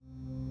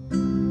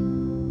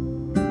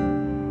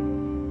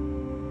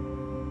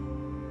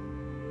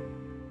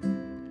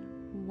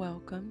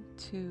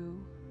to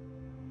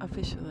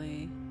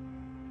officially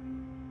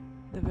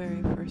the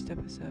very first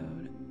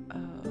episode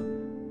of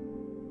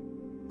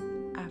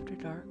After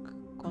Dark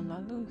con la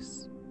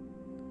Luz.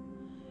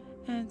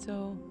 And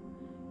so,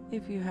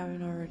 if you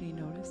haven't already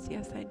noticed,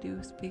 yes, I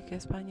do speak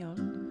Espanol.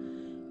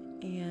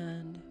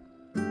 And,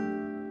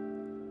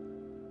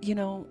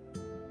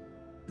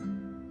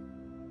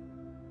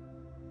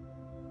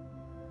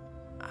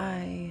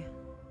 I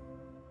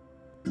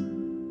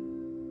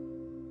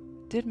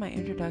did my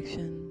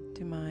introduction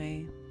to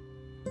my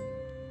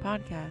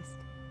podcast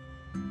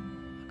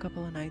a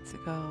couple of nights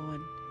ago,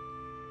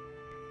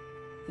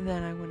 and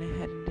then I went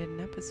ahead and did an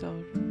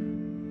episode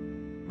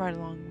right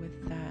along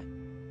with that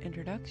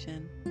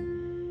introduction,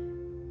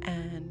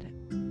 and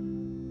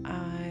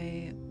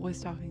I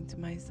was talking to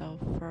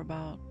myself for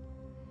about,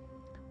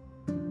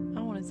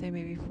 I want to say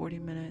maybe 40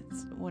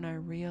 minutes when I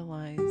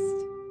realized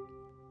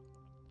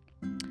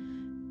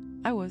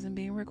I wasn't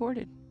being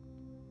recorded.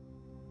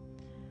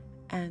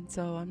 And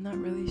so I'm not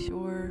really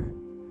sure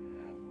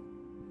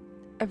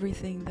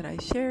everything that I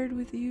shared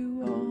with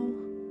you all.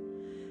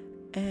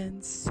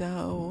 And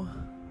so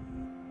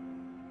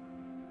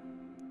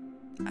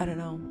I don't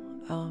know.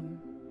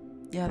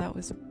 Yeah, that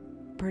was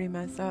pretty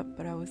messed up,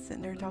 but I was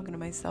sitting there talking to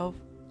myself.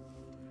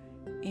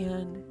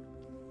 And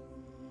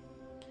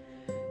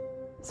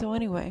so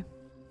anyway,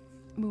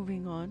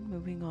 moving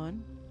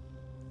on.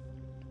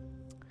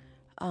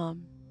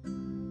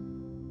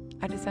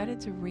 I decided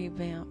to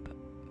revamp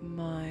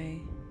my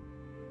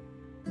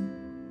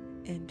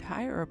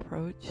entire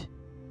approach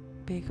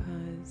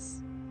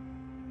because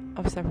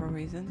of several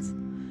reasons.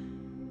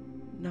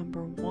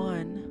 Number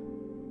one,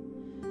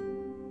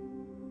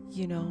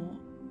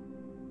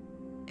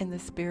 in the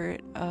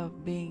spirit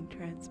of being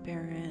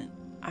transparent,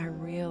 I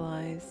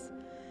realized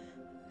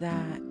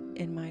that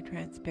in my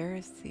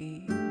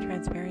transparency,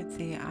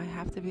 I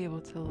have to be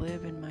able to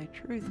live in my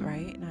truth,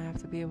 right? And I have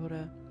to be able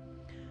to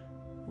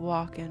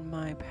walk in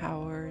my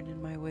power and in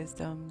my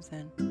wisdoms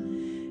and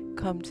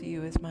come to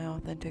you as my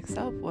authentic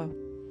self. Well,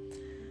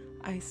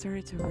 I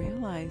started to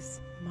realize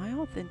my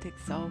authentic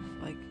self,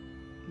 like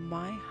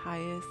my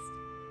highest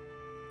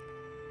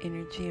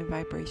energy and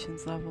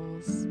vibrations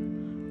levels,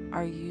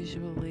 are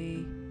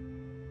usually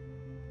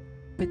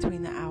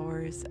between the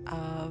hours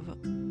of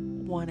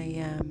 1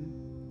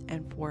 a.m.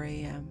 and 4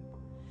 a.m.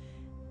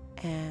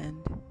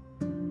 And,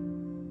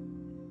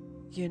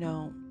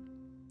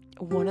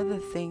 one of the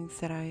things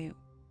that I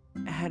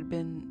had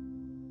been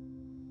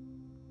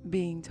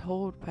being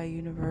told by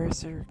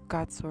universe or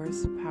God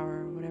source,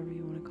 power, whatever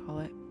you want to call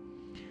it,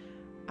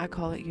 I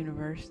call it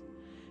universe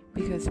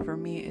because for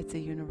me it's a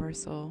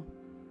universal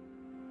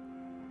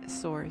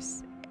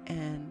source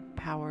and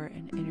power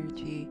and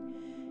energy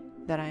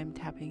that I'm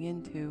tapping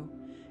into,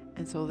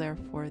 and so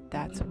therefore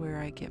that's where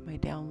I get my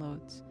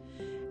downloads.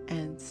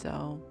 And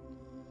so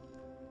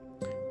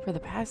for the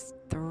past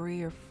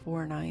 3 or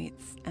 4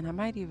 nights, and I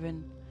might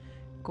even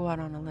go out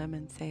on a limb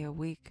and say a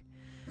week,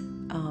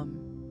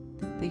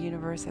 the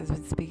universe has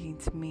been speaking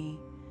to me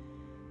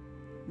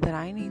that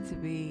I need to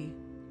be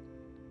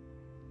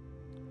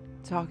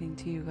talking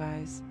to you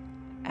guys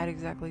at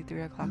exactly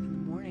 3 o'clock in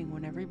the morning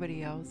when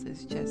everybody else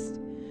is just,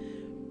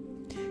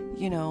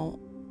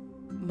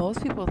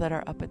 most people that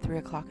are up at 3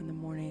 o'clock in the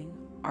morning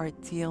are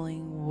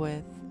dealing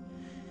with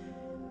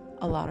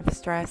a lot of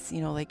stress.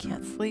 They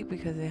can't sleep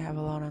because they have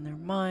a lot on their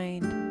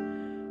mind,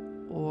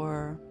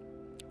 or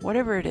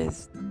whatever it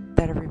is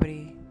that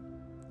everybody,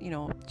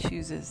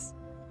 chooses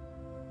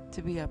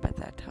to be up at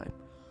that time.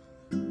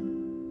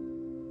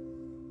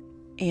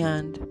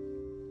 And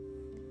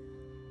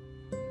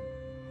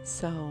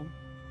so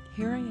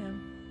here I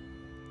am,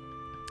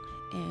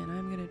 and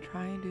I'm going to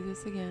try and do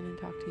this again and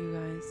talk to you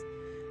guys.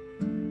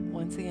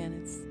 Once again,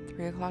 it's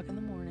 3 o'clock in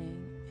the morning,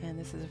 and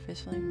this is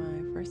officially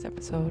my first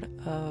episode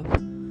of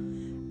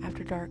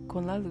After Dark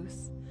con la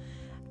Luz.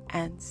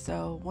 And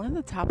so one of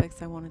the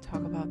topics I want to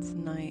talk about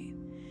tonight,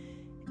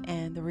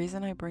 and the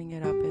reason I bring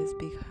it up is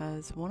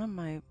because one of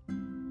my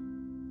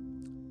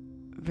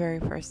my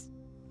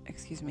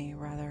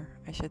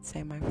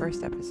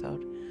first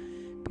episode,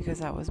 because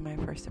that was my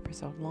first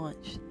episode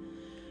launched.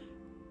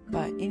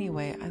 But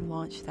anyway, I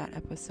launched that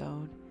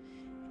episode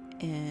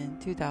in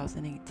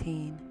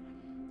 2018,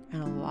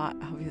 and a lot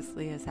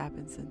obviously has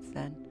happened since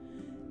then.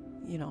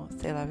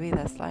 C'est la vie,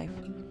 that's life.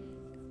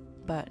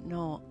 But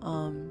no,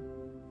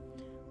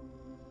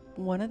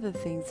 one of the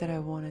things that I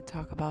want to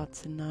talk about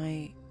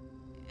tonight,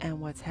 and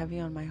what's heavy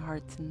on my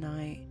heart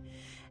tonight,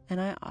 and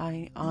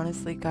I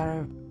honestly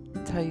gotta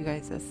tell you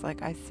guys this,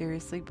 like, I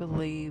seriously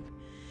believe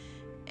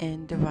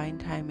in divine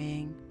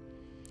timing.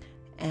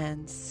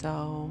 And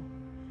so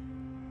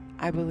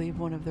I believe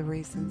one of the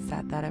reasons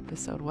that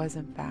episode was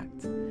in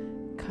fact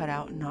cut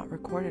out and not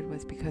recorded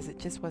was because it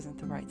just wasn't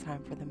the right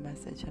time for the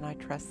message, and I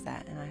trust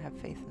that and I have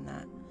faith in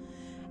that.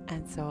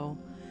 And so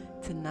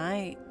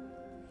tonight,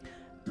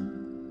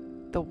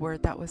 the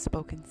word that was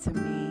spoken to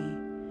me,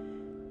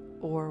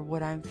 or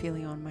what I'm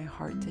feeling on my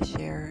heart to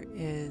share,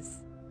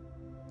 is,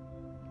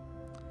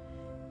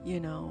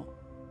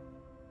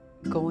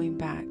 going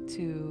back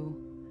to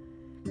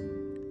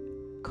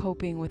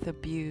coping with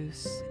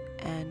abuse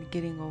and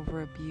getting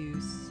over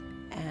abuse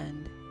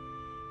and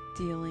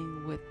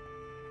dealing with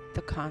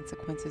the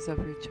consequences of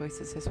your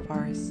choices as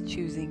far as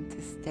choosing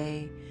to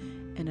stay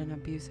in an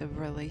abusive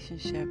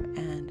relationship.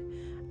 And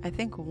I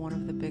think one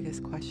of the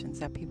biggest questions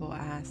that people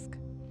ask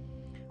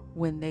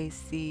when they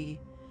see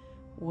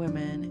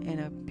women in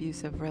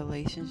abusive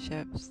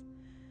relationships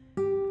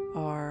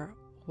are,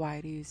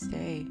 why do you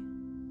stay?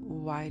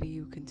 Why do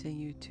you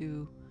continue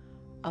to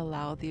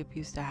allow the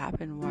abuse to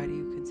happen? Why do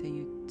you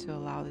continue to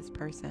allow this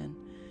person,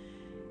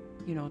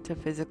 to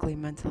physically,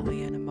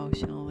 mentally, and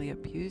emotionally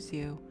abuse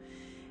you?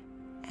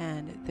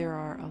 And there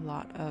are a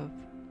lot of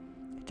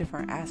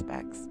different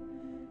aspects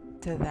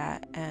to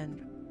that.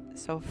 And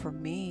so for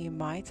me,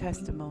 my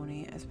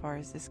testimony as far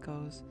as this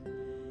goes,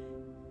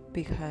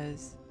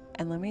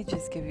 and let me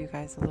just give you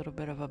guys a little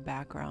bit of a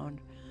background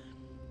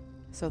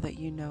so that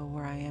you know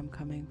where I am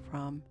coming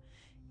from.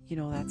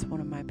 That's one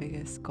of my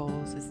biggest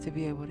goals, is to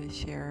be able to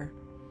share,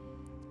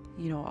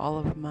 all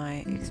of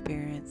my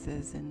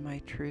experiences and my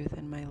truth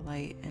and my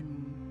light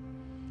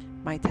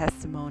and my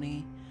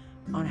testimony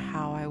on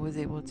how I was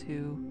able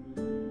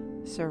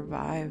to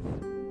survive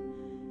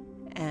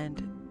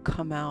and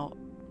come out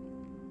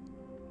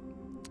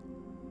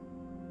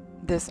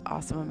this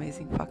awesome,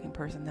 amazing fucking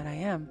person that I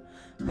am.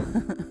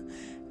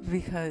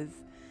 Because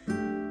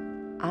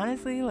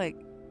honestly,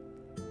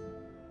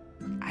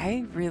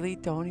 I really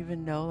don't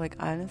even know.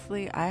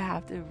 Honestly, I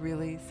have to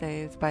really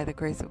say it's by the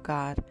grace of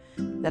God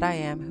that I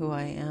am who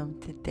I am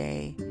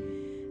today,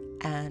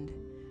 and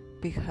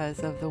because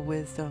of the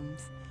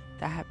wisdoms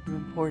that have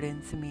been poured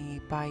into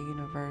me by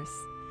universe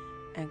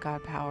and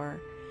God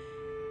power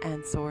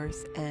and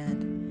source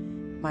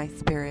and my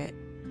spirit.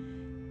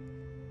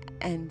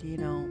 And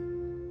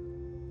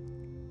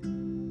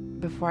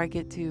before I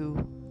get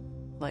to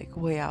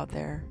way out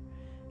there,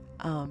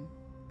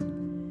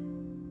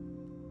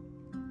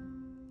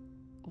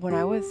 when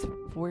I was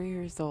 4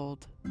 years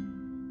old,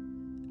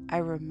 I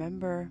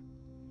remember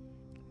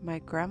my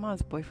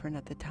grandma's boyfriend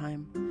at the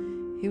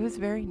time. He was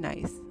very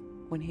nice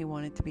when he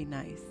wanted to be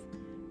nice,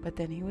 but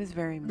then he was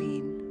very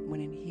mean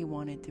when he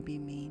wanted to be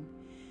mean.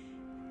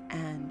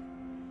 And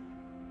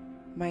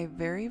my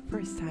very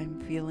first time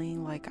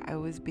feeling like I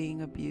was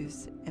being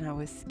abused and I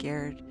was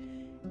scared,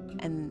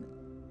 and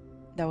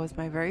that was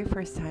my very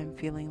first time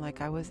feeling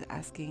like I was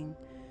asking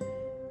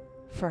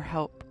for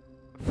help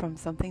from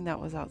something that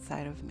was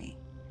outside of me.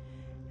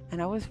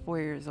 And I was 4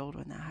 years old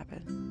when that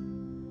happened.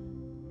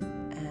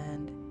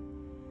 And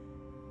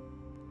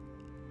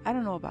I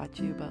don't know about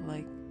you, but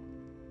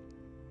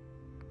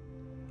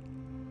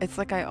it's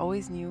like I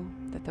always knew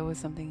that there was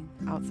something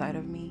outside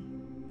of me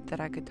that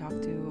I could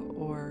talk to,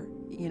 or,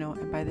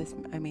 and by this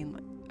I mean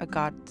a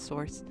God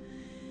source,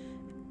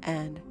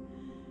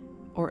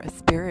 or a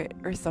spirit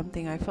or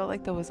something. I felt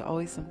like there was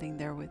always something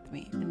there with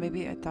me. And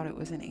maybe I thought it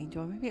was an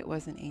angel, maybe it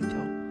was an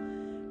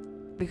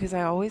angel, because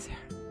I always,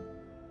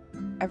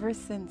 ever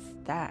since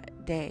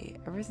that day,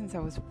 ever since I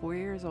was 4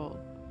 years old,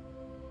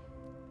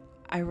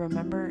 I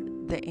remember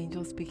the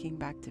angel speaking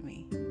back to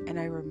me, and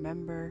I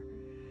remember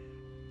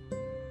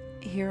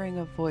hearing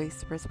a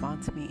voice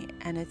respond to me,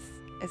 and it's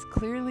as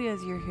clearly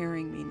as you're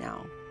hearing me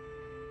now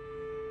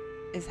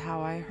is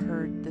how I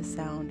heard the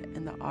sound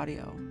and the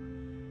audio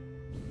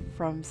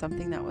from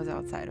something that was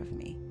outside of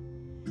me.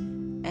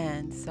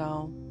 And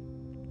so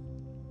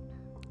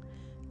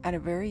at a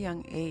very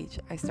young age,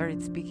 I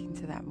started speaking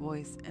to that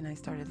voice, and I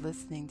started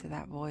listening to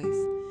that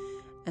voice.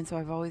 And so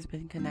I've always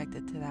been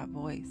connected to that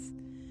voice.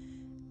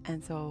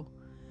 And so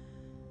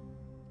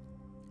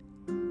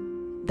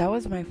that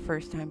was my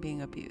first time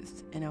being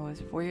abused, and I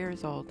was 4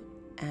 years old.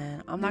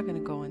 And I'm not going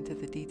to go into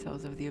the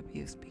details of the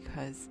abuse,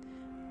 because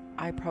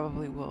I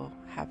probably will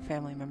have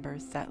family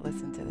members that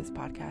listen to this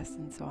podcast,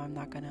 and so I'm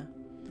not going to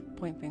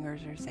point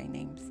fingers or say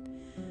names.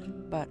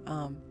 But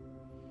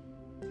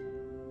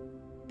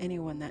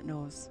anyone that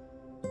knows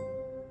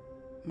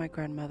my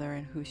grandmother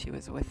and who she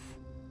was with,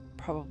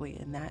 probably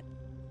in that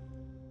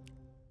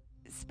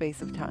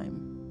space of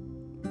time,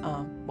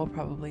 will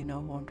probably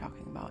know who I'm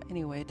talking about.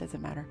 Anyway, it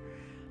doesn't matter.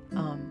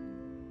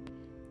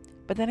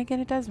 But then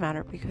again, it does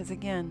matter, because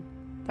again,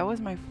 that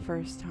was my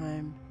first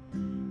time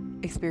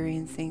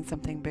experiencing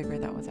something bigger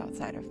that was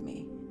outside of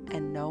me,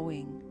 and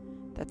knowing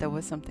that there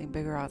was something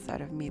bigger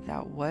outside of me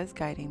that was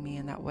guiding me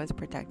and that was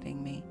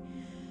protecting me.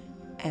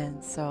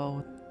 And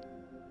so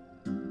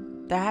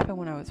that happened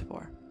when I was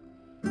 4.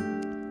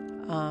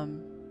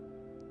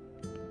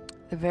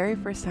 The very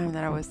first time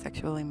that I was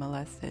sexually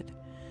molested,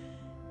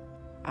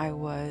 I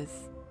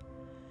was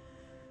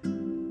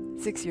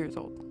 6 years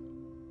old,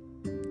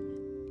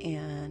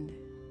 and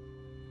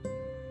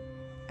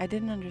I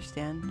didn't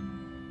understand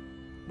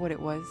what it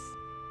was.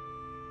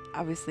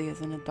 Obviously,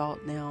 as an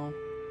adult now,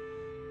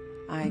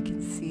 I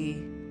can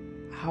see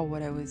how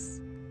what I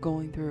was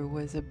going through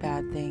was a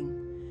bad thing.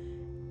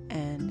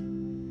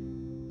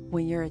 And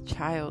when you're a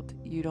child,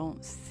 you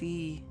don't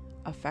see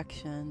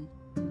affection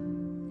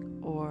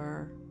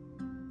or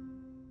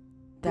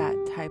that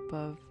type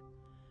of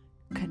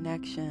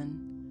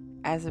connection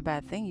as a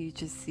bad thing. You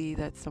just see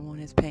that someone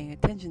is paying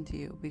attention to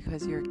you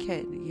because you're a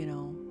kid,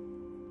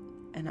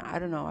 And I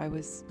don't know, I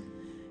was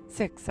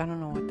 6. I don't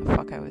know what the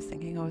fuck I was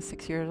thinking. I was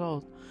 6 years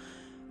old.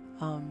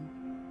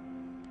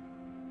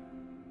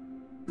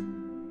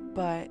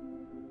 But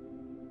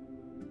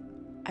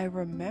I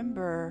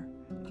remember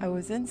I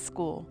was in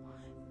school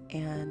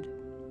and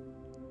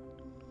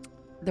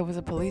there was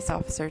a police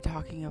officer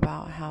talking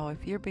about how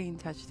if you're being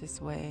touched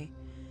this way,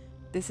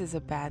 this is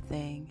a bad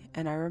thing.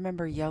 And I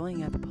remember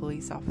yelling at the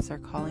police officer,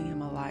 calling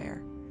him a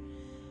liar.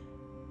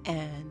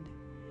 And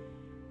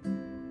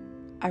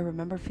I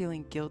remember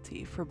feeling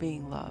guilty for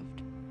being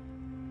loved.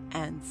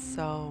 And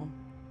so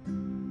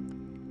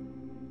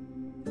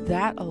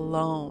that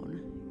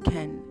alone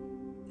can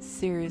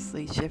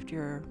seriously shift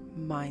your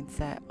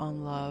mindset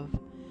on love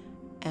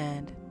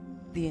and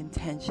the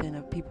intention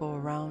of people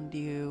around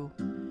you,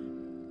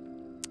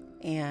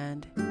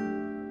 and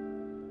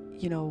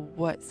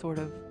what sort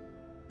of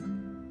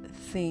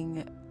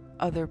thing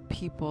other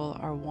people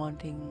are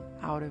wanting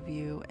out of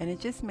you. And it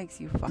just makes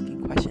you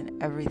fucking question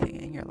everything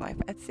in your life.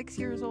 At 6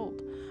 years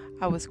old,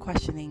 I was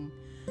questioning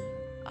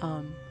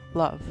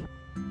love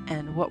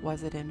and what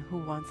was it and who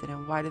wants it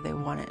and why do they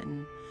want it,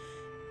 and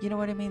you know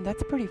what I mean?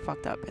 That's pretty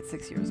fucked up at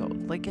 6 years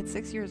old. Like, at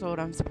 6 years old,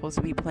 I'm supposed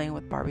to be playing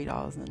with Barbie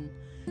dolls and,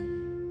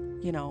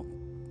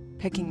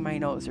 picking my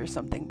nose or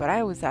something. But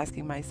I was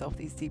asking myself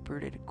these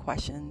deep-rooted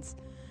questions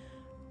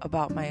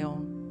about my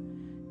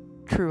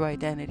own true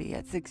identity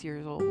at 6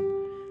 years old.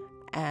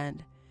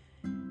 And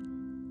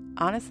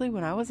honestly,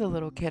 when I was a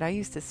little kid, I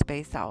used to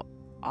space out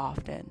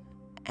often.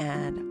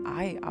 And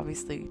I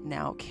obviously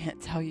now can't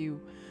tell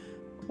you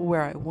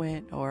where I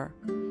went or,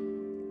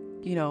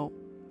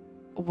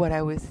 what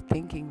I was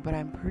thinking, but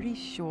I'm pretty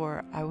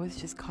sure I was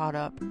just caught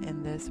up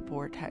in this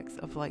vortex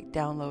of like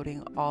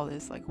downloading all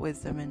this like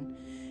wisdom and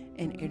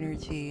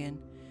energy, and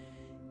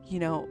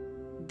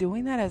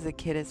doing that as a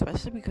kid,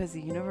 especially because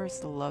the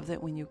universe loves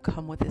it when you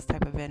come with this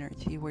type of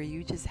energy where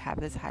you just have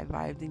this high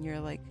vibe and you're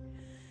like,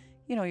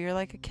 you're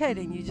like a kid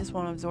and you just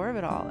want to absorb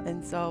it all.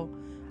 And so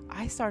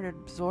I started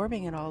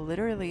absorbing it all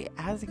literally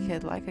as a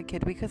kid, like a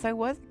kid, because I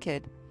was a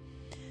kid.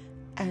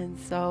 And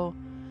so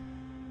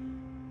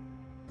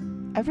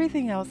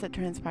everything else that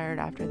transpired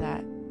after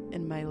that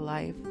in my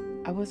life,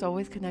 I was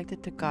always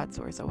connected to God's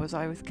source. I was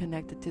always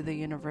connected to the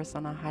universe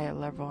on a higher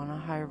level, on a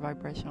higher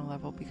vibrational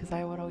level, because I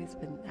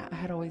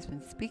had always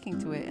been speaking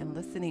to it and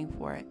listening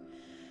for it.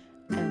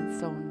 And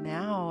so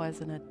now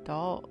as an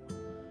adult,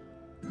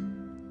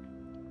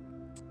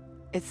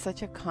 it's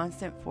such a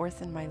constant force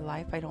in my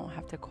life. I don't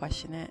have to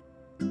question it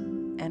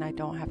and I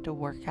don't have to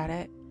work at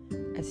it.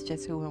 It's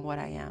just who and what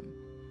I am.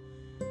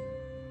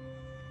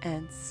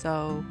 And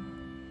so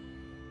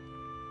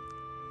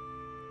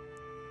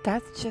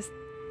that's just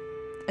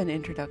an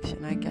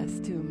introduction, I guess,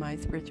 to my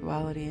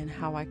spirituality and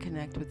how I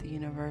connect with the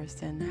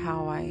universe and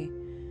how I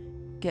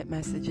get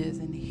messages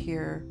and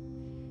hear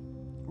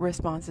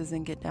responses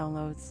and get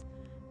downloads,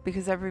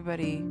 because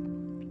everybody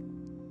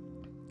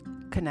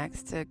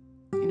connects to,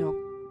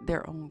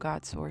 their own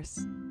God source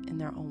in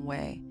their own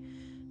way.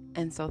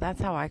 And so that's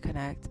how I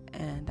connect,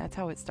 and that's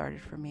how it started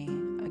for me.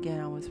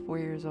 Again, I was 4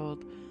 years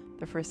old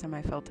the first time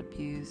I felt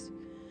abused.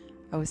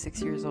 I was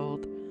 6 years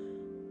old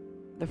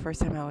the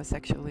first time I was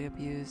sexually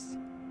abused.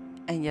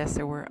 And yes,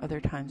 there were other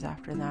times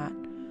after that.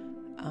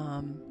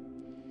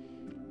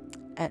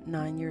 At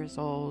 9 years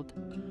old,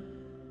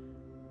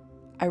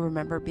 I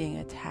remember being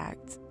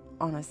attacked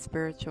on a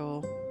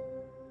spiritual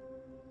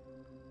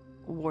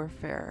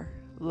warfare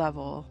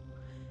level,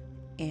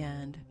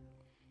 and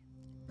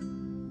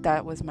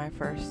that was my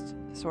first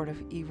sort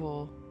of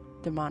evil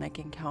demonic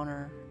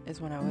encounter,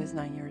 is when I was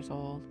 9 years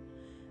old.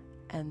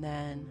 And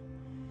then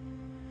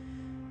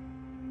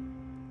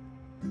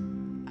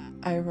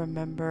I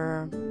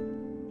remember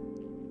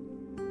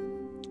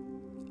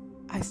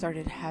I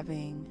started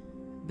having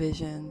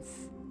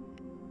visions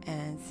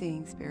and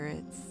seeing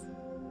spirits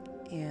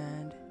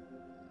and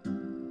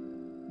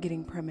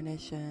getting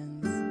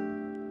premonitions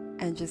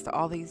and just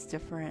all these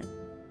different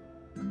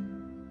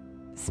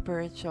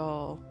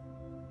spiritual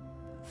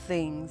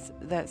things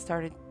that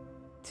started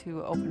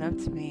to open up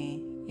to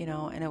me,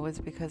 and it was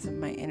because of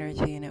my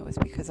energy, and it was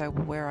because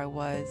of where I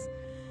was.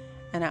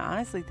 And I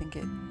honestly think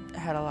it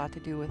had a lot to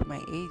do with my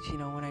age.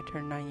 When I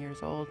turned 9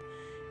 years old,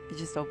 it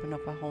just opened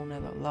up a whole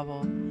nother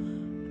level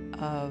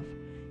of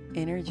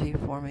energy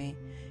for me,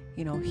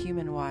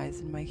 human wise,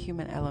 and my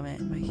human element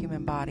and my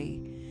human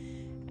body.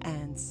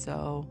 And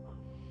so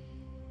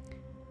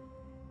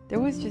there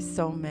was just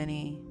so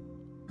many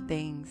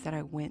things that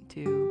I went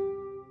through.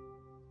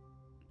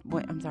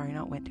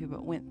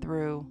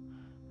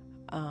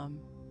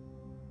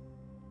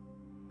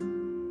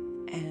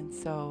 And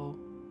so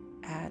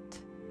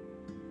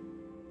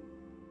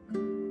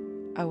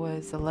I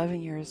was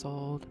 11 years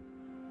old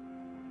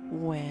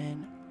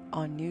when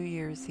on New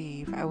Year's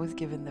Eve I was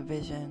given the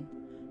vision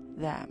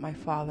that my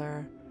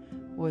father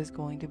was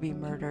going to be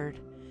murdered,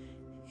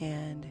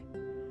 and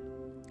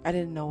I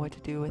didn't know what to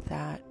do with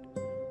that.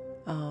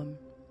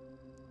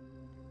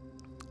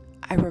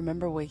 I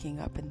remember waking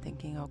up and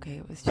thinking, okay,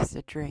 it was just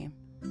a dream.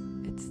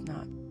 It's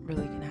not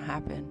really going to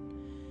happen.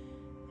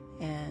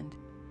 And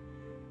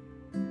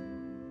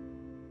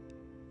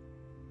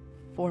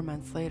 4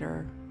 months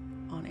later,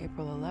 on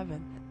April 11th,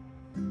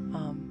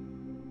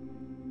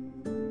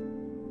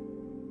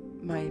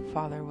 my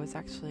father was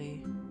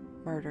actually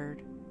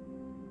murdered.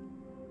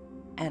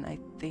 And I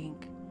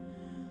think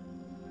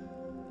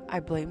I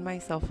blamed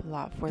myself a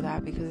lot for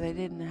that, because I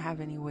didn't have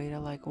any way to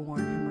warn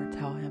him or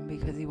tell him,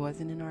 because he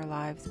wasn't in our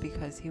lives,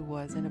 because he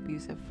was an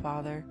abusive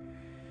father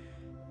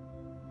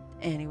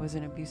and he was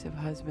an abusive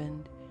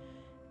husband.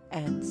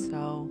 And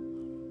so,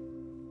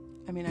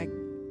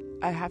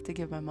 I have to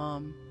give my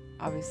mom,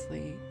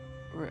 obviously,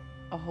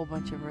 a whole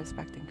bunch of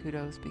respect and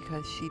kudos,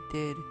 because she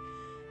did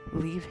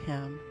leave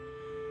him.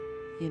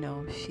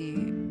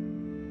 She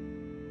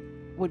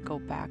would go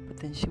back, but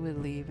then she would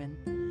leave.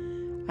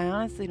 And I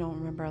honestly don't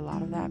remember a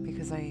lot of that,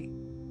 because I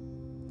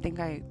think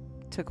I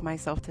took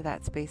myself to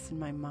that space in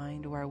my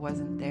mind where I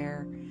wasn't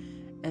there.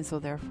 And so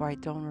therefore I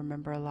don't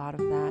remember a lot of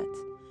that,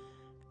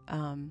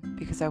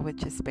 because I would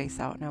just space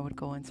out and I would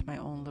go into my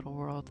own little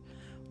world,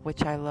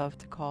 which I love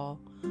to call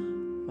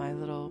my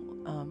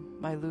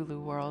Lulu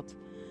world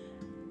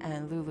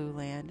and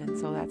Lululand. And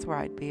so that's where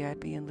I'd be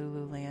in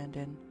Lululand,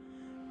 and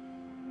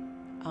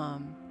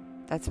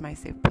that's my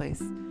safe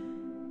place.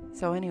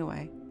 So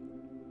anyway,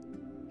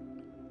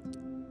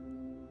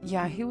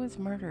 yeah, he was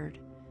murdered.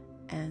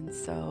 And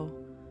so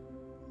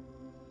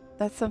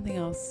that's something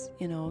else,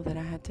 that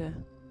I had to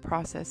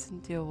process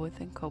and deal with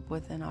and cope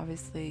with. And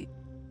obviously,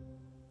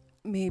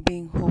 me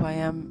being who I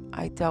am,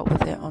 I dealt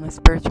with it on a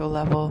spiritual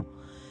level.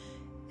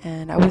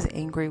 And I was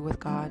angry with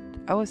God.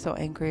 I was so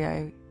angry,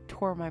 I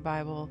tore my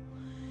Bible.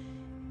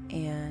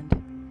 And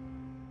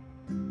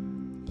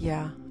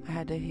yeah, I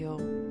had to heal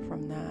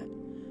from that.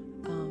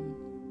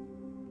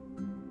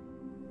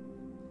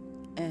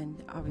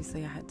 And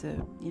obviously I had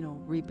to,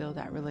 rebuild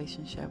that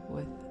relationship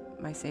with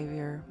my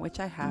Savior, which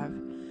I have.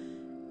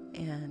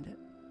 And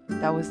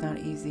that was not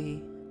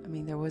easy.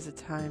 There was a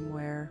time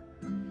where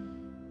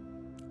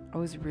I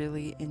was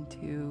really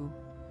into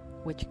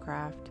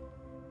witchcraft,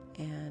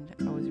 and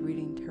I was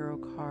reading tarot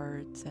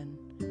cards, and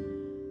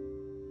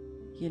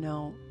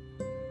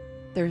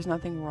there's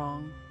nothing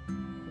wrong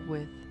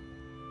with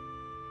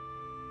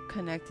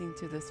connecting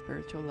to the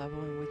spiritual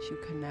level in which you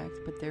connect,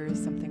 but there is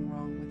something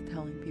wrong with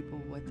telling people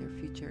what their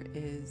future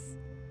is,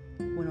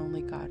 when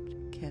only God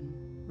can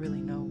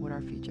really know what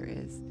our future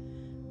is.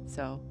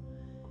 So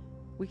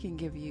we can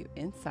give you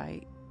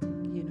insight,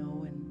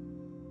 and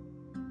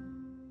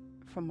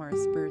from our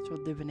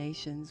spiritual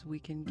divinations, we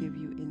can give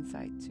you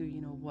insight to,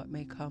 what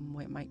may come,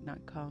 what might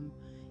not come.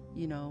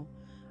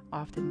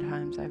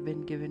 Oftentimes I've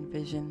been given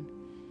vision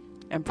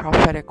and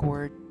prophetic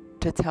word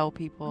to tell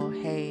people,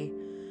 hey,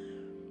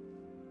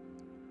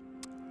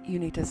 you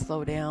need to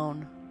slow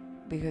down,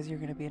 because you're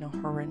going to be in a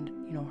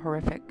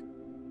horrific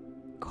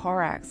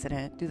car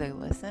accident. Do they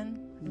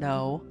listen?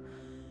 No.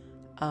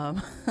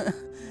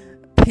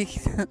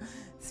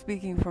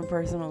 Speaking from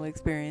personal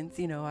experience,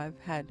 I've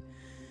had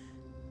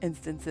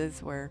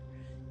instances where,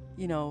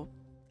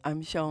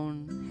 I'm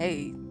shown,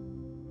 hey,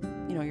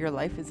 your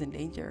life is in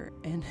danger.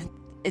 And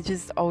it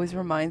just always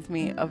reminds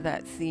me of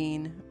that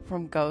scene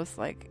from Ghost,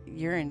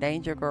 you're in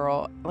danger,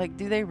 girl.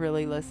 Do they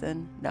really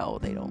listen? No,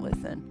 they don't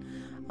listen.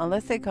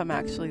 Unless they come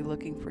actually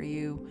looking for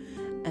you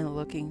and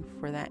looking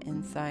for that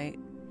insight,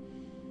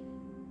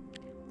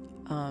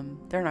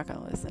 they're not going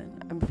to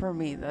listen. And for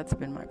me, that's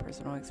been my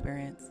personal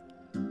experience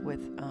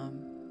with,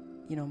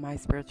 my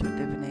spiritual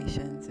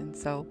divinations. And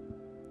so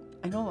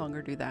I no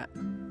longer do that.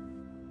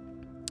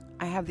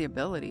 I have the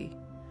ability,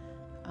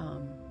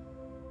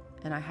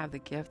 and I have the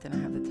gift, and I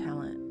have the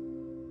talent,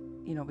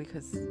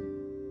 because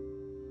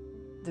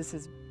this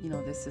is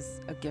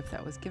a gift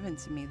that was given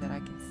to me, that I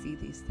can see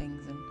these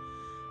things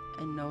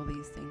and know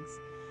these things.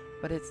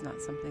 But it's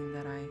not something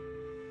that I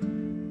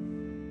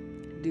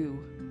do.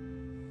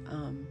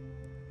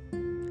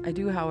 I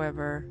do,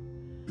 however,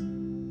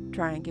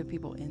 try and give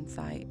people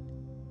insight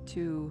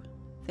to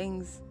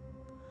things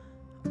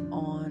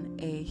on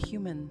a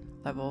human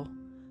level,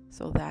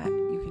 so that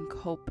you can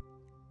cope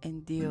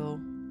and deal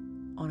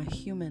on a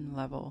human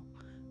level.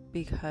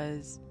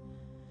 Because,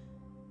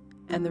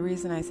 and the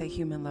reason I say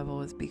human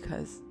level is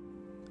because,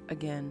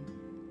 again,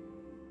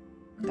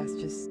 that's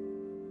just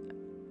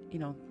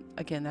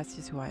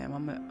who I am.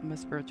 I'm a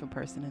spiritual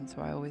person, and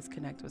so I always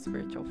connect with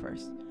spiritual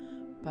first.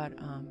 But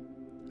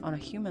on a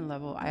human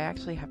level, I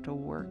actually have to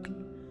work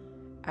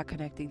at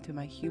connecting to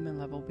my human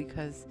level,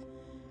 because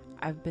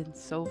I've been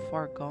so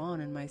far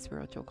gone in my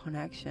spiritual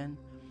connection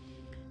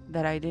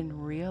that I didn't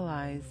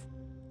realize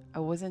I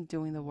wasn't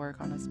doing the work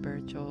on a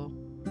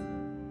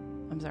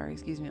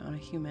on a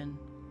human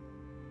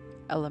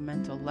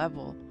elemental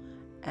level.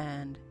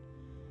 And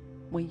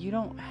when you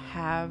don't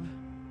have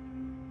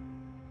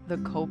the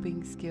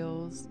coping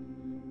skills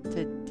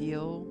to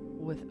deal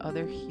with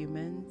other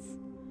humans,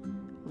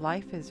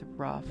 life is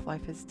rough,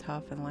 life is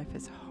tough, and life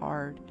is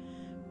hard,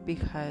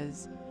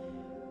 because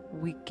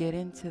we get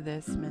into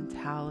this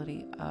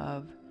mentality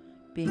of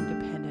being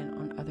dependent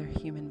on other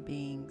human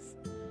beings.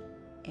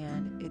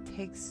 And it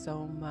takes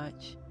so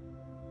much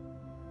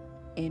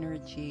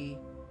energy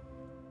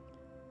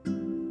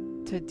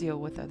to deal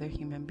with other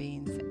human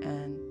beings,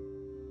 and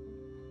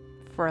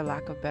for a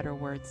lack of better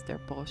words, they're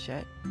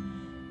bullshit.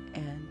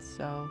 And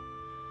so,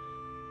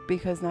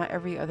 because not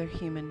every other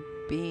human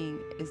being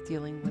is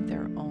dealing with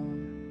their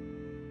own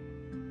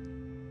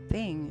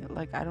thing.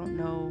 Like, I don't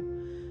know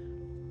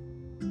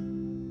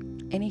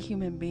any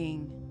human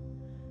being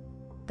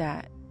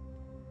that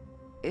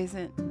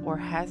isn't or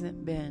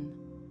hasn't been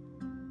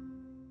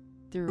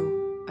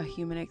through a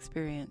human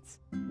experience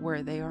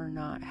where they are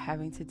not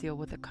having to deal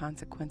with the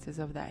consequences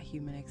of that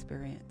human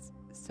experience.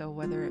 So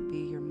whether it be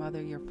your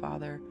mother, your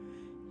father,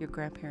 your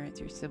grandparents,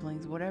 your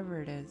siblings,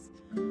 whatever it is,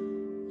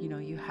 you know,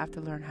 you have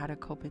to learn how to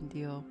cope and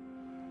deal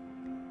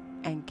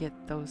and get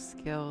those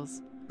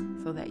skills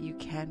so that you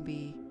can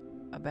be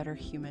a better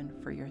human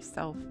for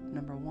yourself,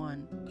 number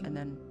one, and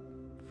then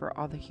for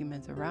all the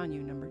humans around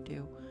you, number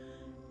two.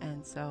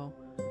 And so,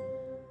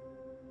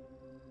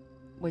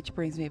 which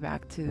brings me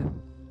back to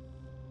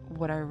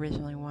what I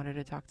originally wanted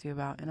to talk to you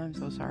about. And I'm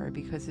so sorry,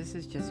 because this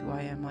is just who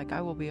I am. Like, I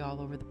will be all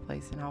over the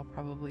place and I'll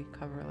probably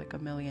cover like a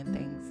million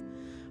things,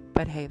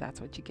 but hey, that's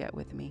what you get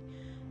with me.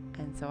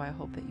 And so I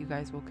hope that you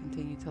guys will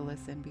continue to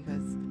listen,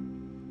 because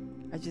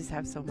I just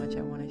have so much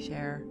I want to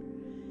share.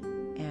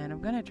 And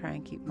I'm going to try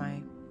and keep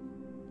my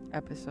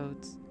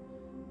episodes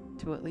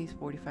to at least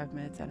 45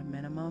 minutes at a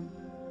minimum.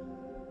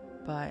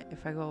 But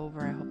if I go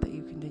over, I hope that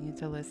you continue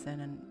to listen,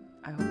 and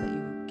I hope that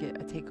you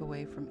get a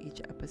takeaway from each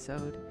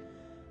episode,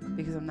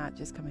 because I'm not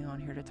just coming on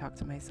here to talk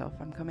to myself.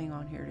 I'm coming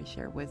on here to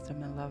share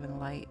wisdom and love and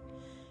light,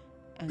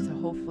 and to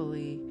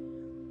hopefully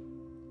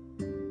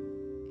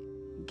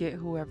get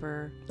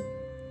whoever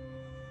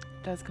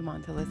does come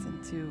on to listen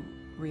to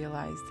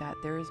realize that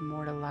there is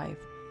more to life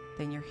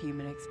than your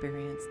human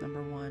experience,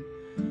 number one.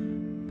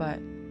 But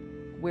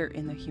we're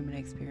in the human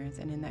experience,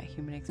 and in that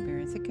human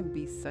experience, it can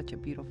be such a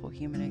beautiful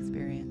human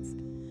experience.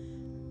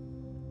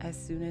 As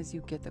soon as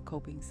you get the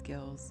coping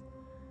skills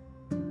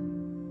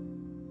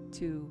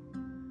to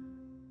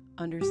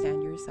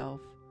understand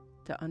yourself,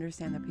 to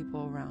understand the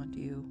people around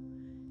you,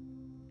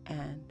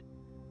 and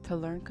to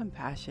learn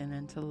compassion,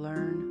 and to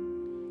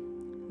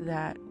learn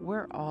that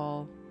we're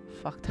all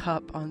fucked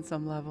up on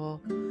some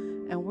level,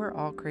 and we're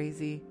all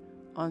crazy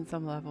on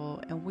some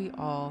level, and we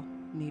all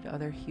need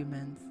other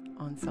humans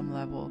on some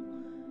level.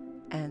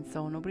 And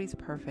so nobody's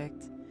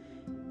perfect,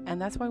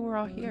 and that's why we're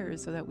all here,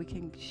 so that we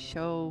can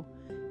show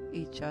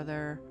each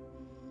other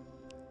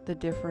the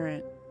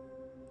different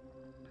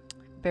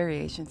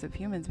variations of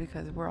humans,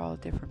 because we're all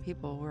different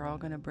people. We're all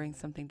going to bring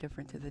something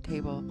different to the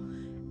table,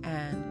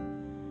 and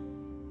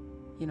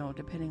you know,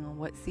 depending on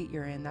what seat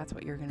you're in, that's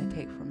what you're going to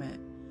take from it.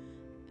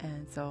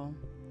 And so,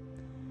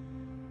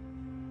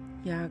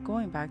 yeah,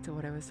 going back to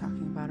what I was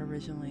talking about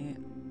originally,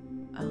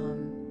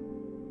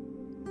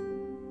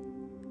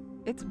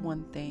 it's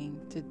one thing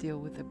to deal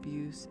with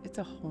abuse. It's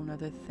a whole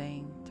nother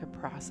thing to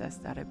process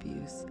that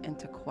abuse and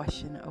to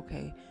question,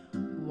 okay,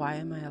 why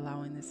am I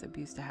allowing this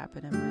abuse to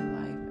happen in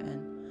my life?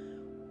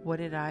 And what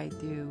did I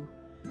do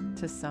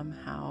to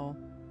somehow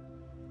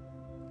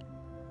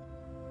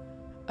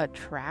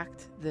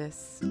attract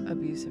this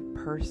abusive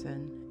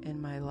person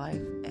in my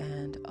life?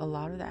 And a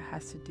lot of that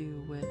has to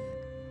do with,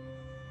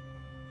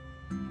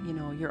 you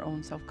know, your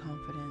own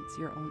self-confidence,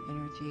 your own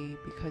energy,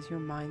 because your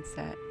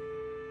mindset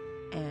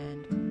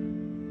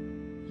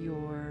and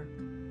your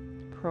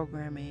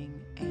programming,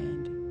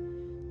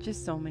 and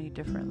just so many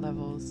different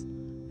levels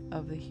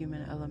of the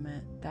human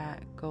element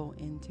that go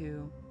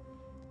into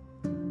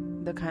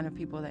the kind of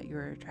people that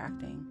you're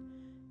attracting.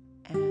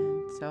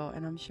 And so,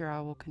 and I'm sure I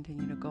will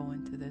continue to go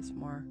into this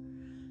more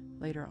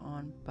later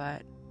on,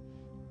 but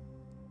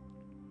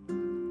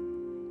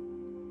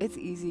it's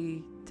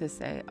easy to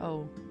say,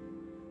 oh,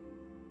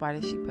 why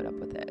does she put up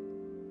with it?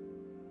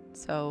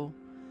 So,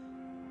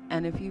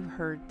 and if you've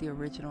heard the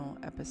original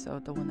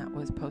episode, the one that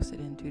was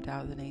posted in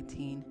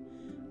 2018,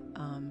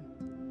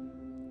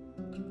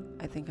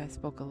 I think I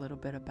spoke a little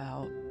bit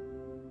about,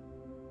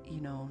 you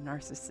know,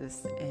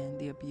 narcissists and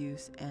the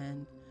abuse.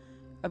 And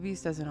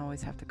abuse doesn't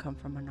always have to come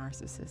from a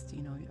narcissist.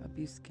 You know,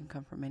 abuse can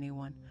come from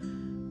anyone.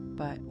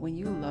 But when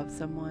you love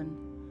someone,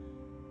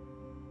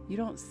 you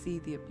don't see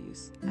the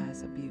abuse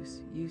as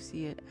abuse. You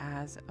see it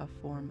as a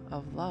form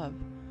of love,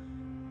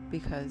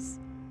 because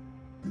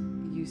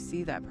you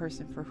see that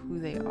person for who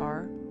they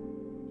are,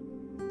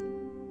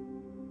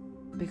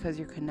 because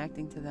you're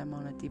connecting to them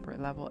on a deeper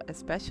level,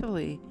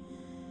 especially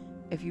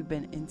if you've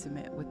been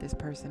intimate with this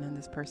person, and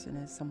this person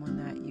is someone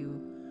that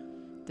you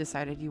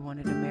decided you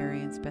wanted to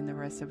marry and spend the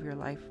rest of your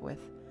life with.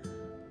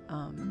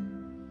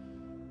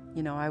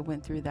 You know, I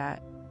went through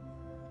that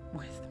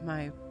with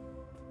my,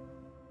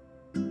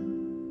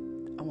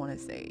 I want to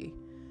say,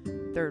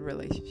 third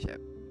relationship.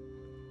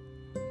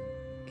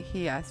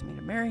 He asked me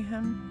to marry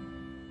him,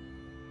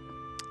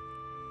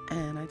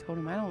 and I told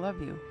him, I don't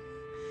love you.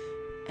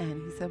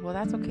 And he said, well,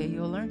 that's okay.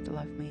 You'll learn to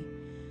love me.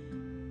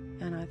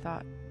 And I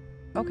thought,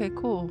 okay,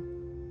 cool.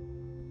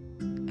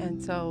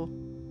 And so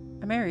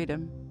I married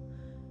him.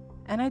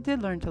 And I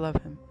did learn to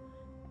love him.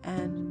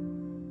 And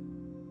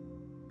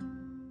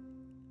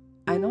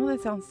I know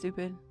that sounds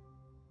stupid.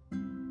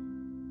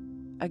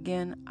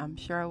 Again, I'm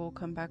sure I will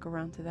come back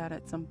around to that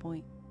at some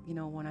point,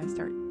 when I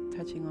start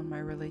touching on my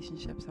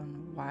relationships,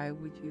 on why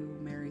would you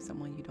marry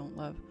someone you don't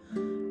love.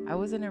 I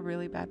was in a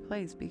really bad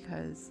place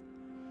because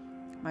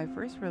my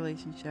first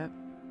relationship,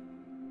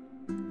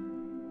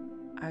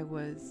 I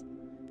was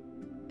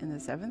in the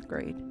 7th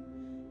grade,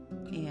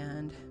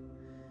 and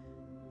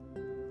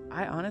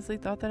I honestly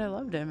thought that I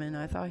loved him, and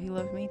I thought he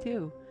loved me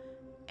too.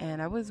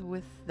 And I was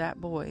with that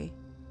boy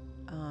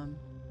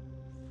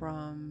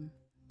from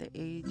the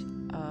age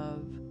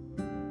of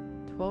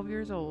 12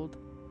 years old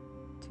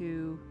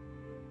to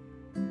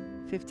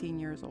 15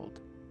 years old.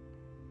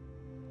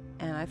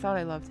 And I thought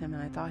I loved him,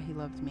 and I thought he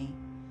loved me.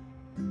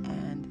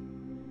 And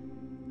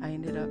I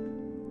ended up,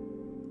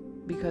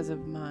 because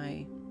of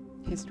my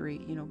history,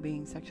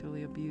 being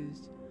sexually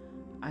abused,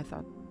 I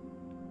thought,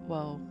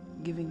 well,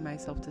 giving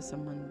myself to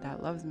someone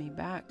that loves me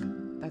back,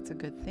 that's a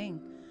good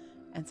thing.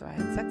 And so I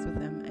had sex with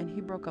him, and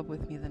he broke up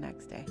with me the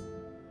next day.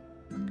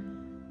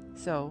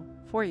 So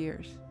 4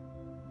 years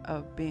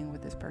of being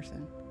with this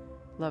person,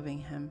 loving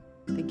him,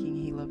 thinking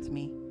he loves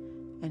me,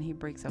 and he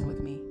breaks up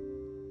with me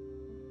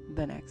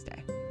the next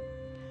day.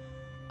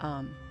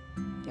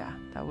 Yeah,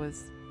 that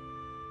was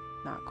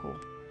not cool.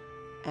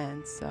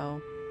 And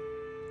so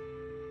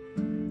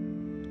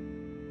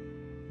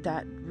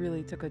that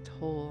really took a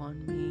toll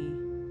on me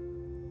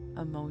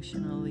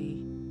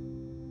emotionally.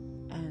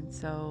 And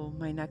so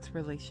my next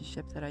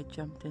relationship that I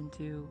jumped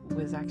into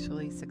was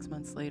actually 6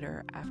 months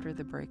later after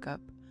the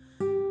breakup.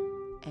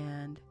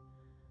 And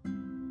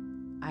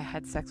I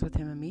had sex with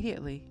him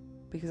immediately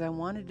because I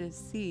wanted to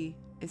see,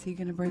 is he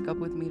going to break up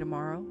with me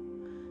tomorrow?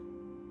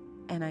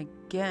 And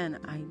again,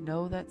 I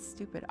know that's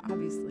stupid.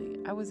 Obviously,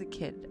 I was a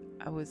kid.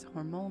 I was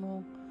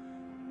hormonal.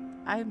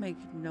 I make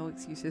no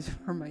excuses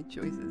for my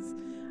choices.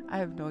 I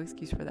have no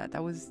excuse for that.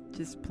 That was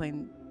just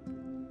plain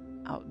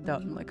out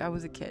dumb. Like, I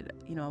was a kid.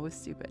 I was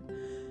stupid.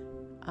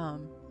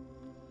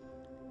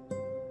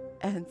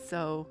 And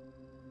so,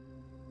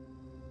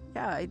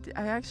 yeah,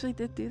 I actually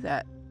did do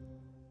that.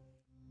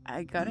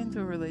 I got into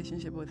a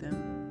relationship with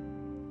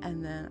him,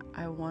 and then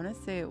I want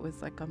to say it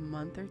was like a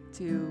month or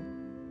two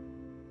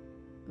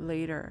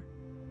later,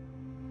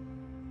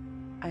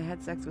 I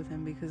had sex with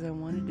him because I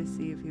wanted to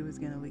see if he was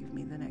going to leave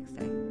me the next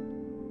day,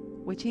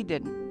 which he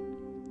didn't.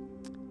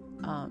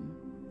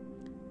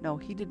 No,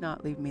 he did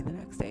not leave me the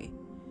next day.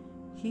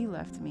 He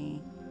left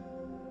me.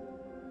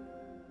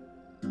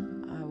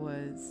 I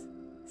was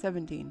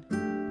 17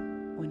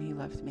 when he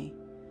left me.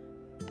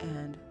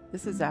 And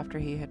this is after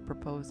he had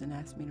proposed and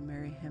asked me to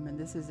marry him. And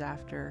this is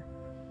after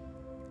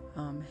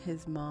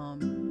his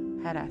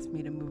mom had asked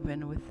me to move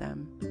in with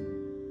them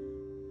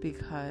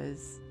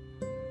because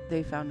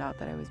they found out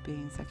that I was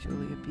being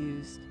sexually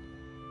abused.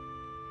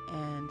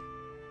 And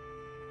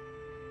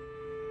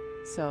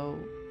so,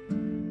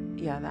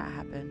 yeah, that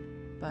happened.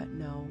 But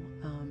no,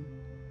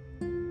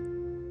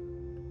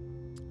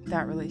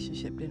 that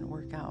relationship didn't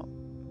work out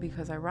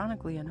because,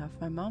 ironically enough,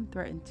 my mom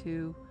threatened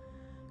to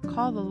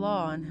call the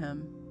law on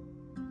him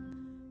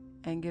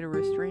and get a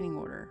restraining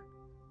order,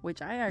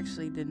 which I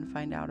actually didn't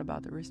find out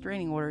about the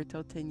restraining order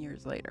until 10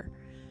 years later.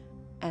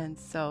 And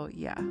so,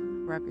 yeah,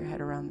 wrap your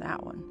head around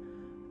that one.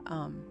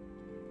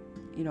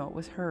 It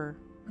was her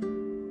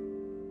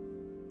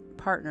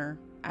partner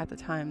at the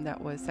time that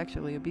was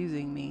sexually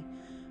abusing me,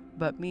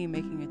 but me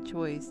making a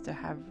choice to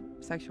have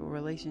sexual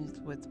relations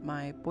with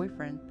my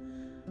boyfriend,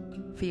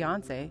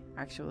 fiance,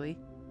 actually,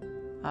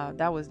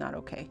 that was not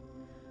okay.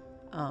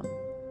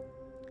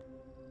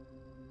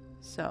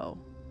 So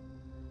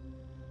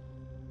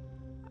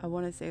I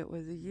want to say it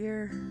was a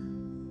year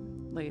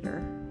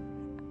later,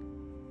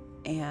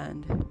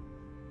 and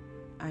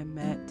I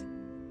met,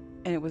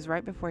 and it was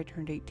right before I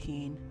turned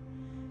 18.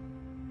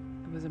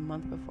 It was a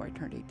month before I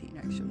turned 18,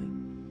 actually.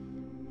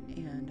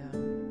 And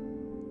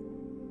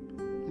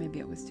maybe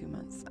it was 2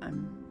 months.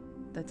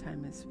 The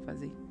time is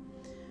fuzzy.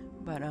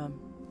 But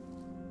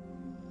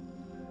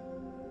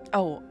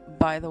oh,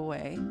 by the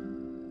way,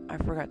 I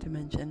forgot to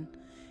mention,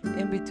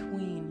 in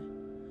between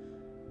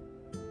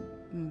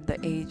the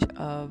age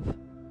of,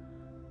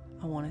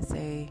 I want to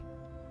say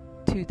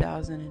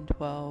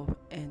 2012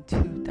 and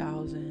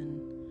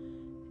 2000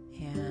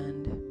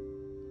 and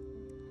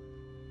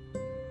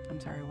I'm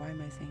sorry, why am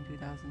I saying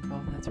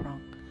 2012? That's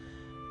wrong.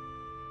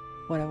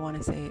 What I want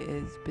to say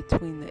is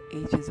between the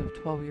ages of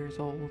 12 years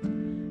old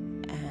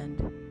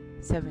and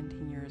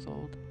 17 years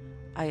old,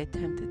 I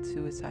attempted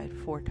suicide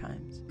 4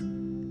 times.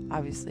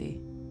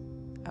 Obviously,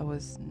 I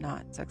was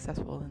not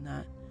successful in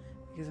that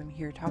because I'm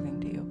here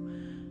talking to you.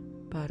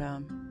 But,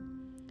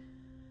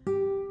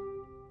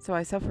 so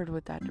I suffered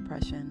with that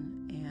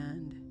depression,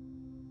 and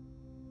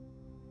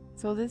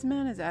so this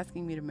man is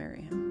asking me to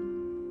marry him,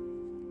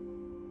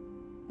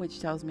 which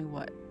tells me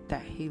what?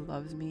 That he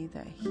loves me,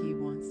 that he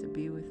wants to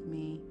be with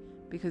me,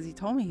 because he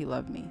told me he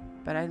loved me,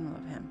 but I didn't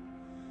love him.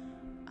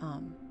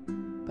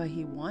 But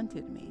he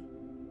wanted me,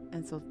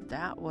 and so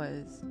that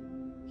was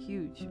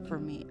huge for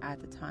me at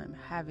the time,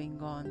 having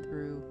gone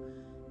through,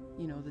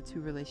 the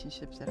 2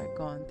 relationships that I'd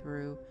gone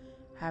through,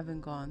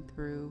 having gone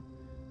through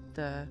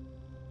the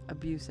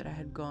abuse that I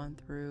had gone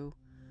through,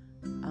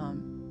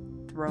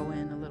 throw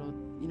in a little,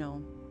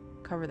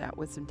 cover that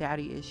with some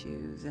daddy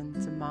issues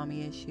and some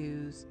mommy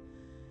issues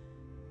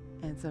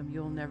and some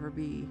you'll never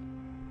be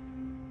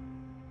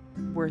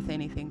worth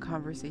anything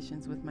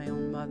conversations with my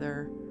own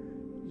mother,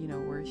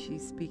 where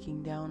she's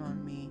speaking down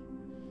on me.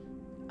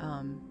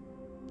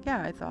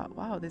 I thought,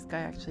 wow, this guy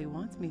actually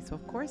wants me. So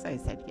of course I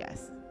said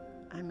yes.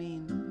 I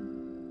mean,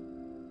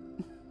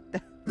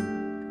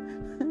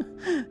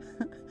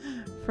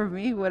 for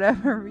me,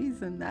 whatever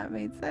reason, that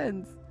made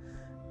sense.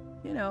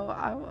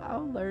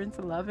 I'll learn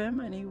to love him.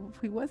 And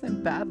he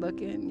wasn't bad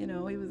looking. He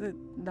was a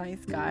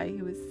nice guy.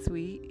 He was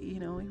sweet. He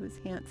was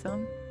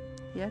handsome.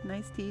 He had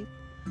nice teeth.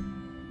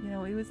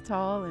 He was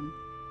tall, and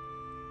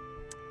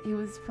he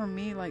was, for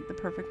me, like the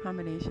perfect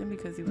combination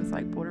because he was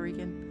like Puerto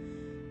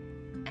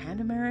Rican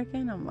and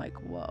American. I'm like,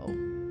 whoa.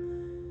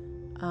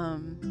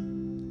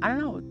 I don't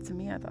know. To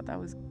me, I thought that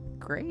was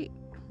great,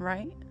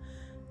 right?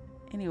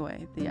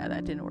 Anyway,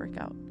 that didn't work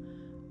out.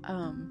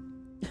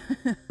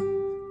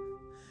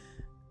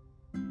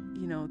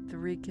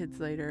 3 kids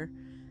later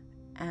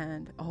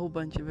and a whole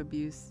bunch of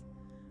abuse.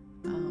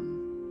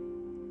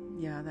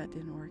 That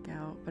didn't work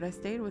out. But I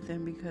stayed with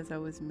him because I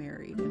was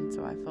married, and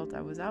so I felt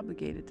I was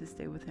obligated to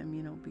stay with him,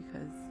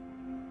 because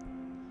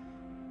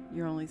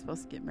you're only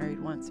supposed to get married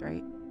once,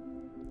 right?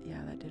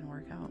 That didn't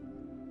work out.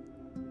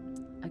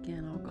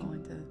 Again, I'll go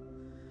into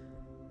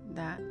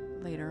that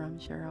later. I'm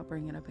sure I'll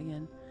bring it up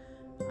again.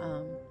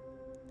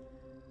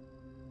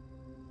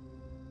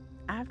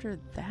 After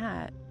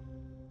that,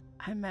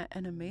 I met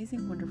an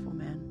amazing, wonderful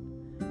man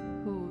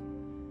who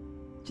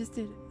just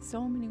did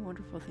so many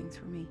wonderful things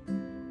for me.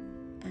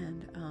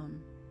 And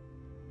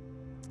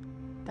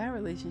that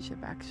relationship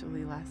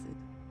actually lasted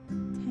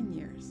 10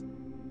 years.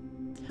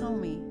 Tell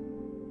me,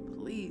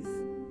 please,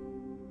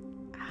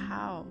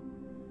 how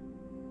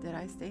did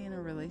I stay in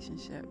a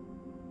relationship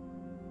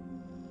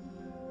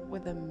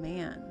with a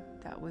man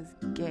that was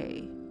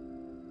gay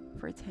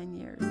for 10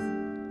 years?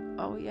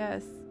 Oh,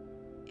 yes,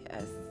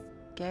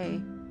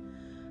 gay.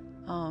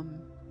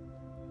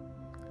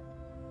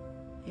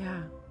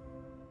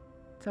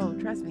 So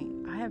trust me,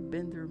 I have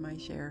been through my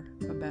share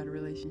of bad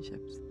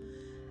relationships.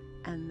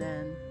 And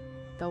then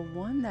the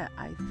one that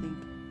I think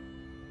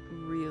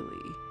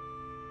really,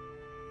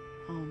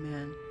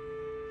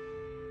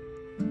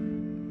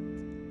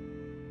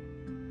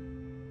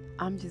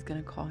 I'm just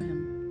going to call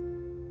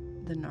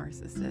him the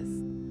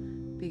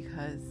narcissist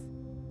because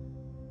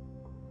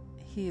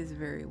he is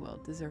very well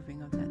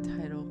deserving of that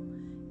title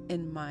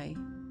in my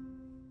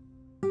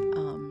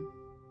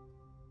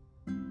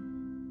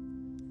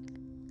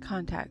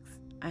contacts.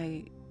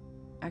 I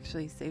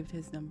actually saved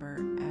his number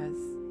as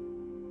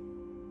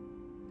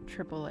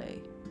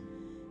AAA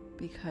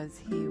because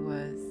he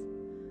was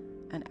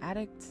an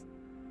addict,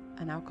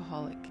 an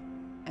alcoholic,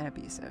 and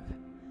abusive.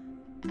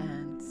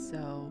 And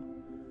so,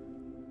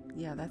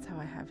 that's how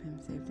I have him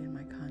saved in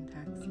my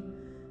contacts.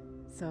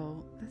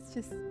 So let's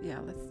stick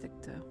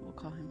to, we'll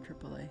call him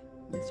AAA,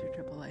 Mr.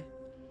 AAA.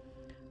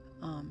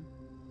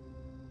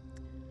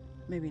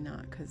 Maybe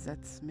not, because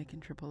that's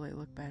making AAA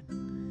look bad.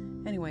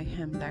 Anyway,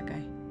 that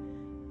guy.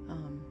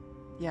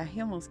 He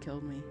almost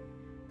killed me.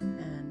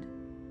 And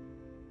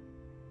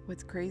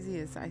what's crazy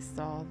is I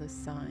saw the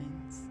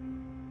signs,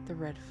 the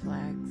red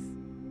flags,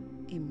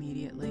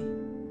 immediately,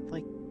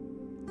 like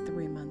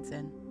 3 months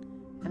in.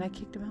 And I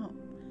kicked him out.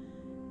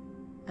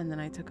 And then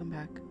I took him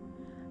back.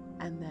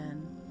 And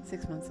then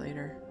 6 months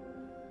later,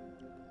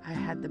 I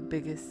had the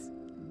biggest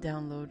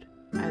download.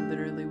 I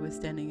literally was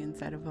standing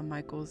inside of a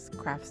Michael's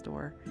craft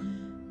store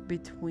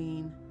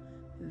between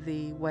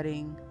the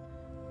wedding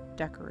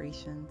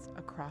decorations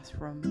across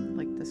from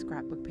like the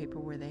scrapbook paper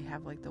where they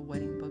have like the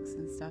wedding books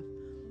and stuff.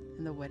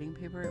 And the wedding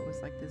paper, it was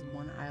like this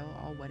one aisle,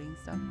 all wedding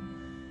stuff.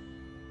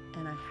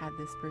 And I had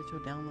this spiritual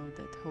download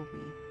that told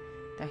me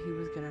that he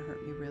was going to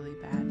hurt me really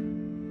bad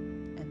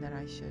and that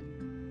I should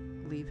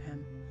leave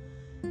him.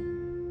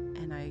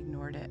 And I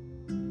ignored it.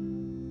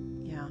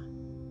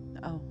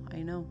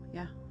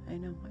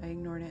 I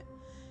ignored it.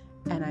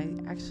 And I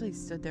actually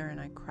stood there and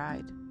I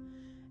cried.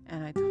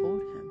 And I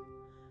told him,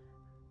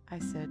 I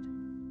said,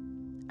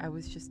 I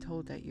was just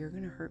told that you're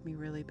going to hurt me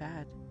really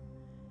bad.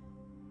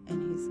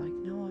 And he's like,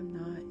 no, I'm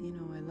not.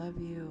 I love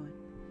you.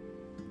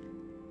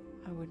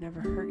 And I would never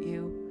hurt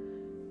you.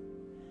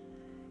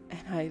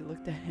 And I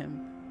looked at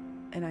him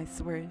and I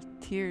swear,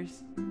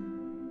 tears.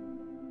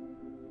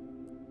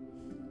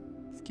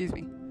 Excuse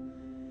me.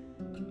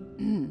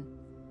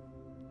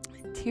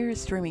 Tears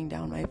streaming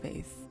down my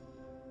face.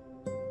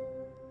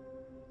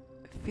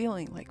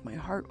 Feeling like my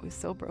heart was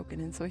so broken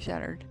and so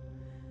shattered.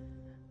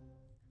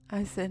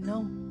 I said,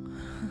 no.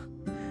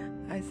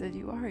 I said,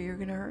 you're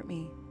going to hurt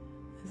me.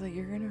 I was like,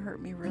 you're going to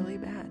hurt me really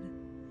bad.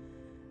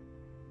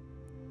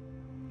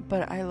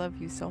 But I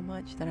love you so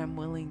much that I'm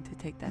willing to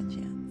take that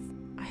chance.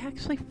 I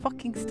actually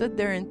fucking stood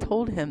there and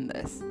told him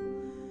this.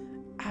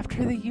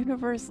 after the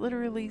universe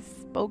literally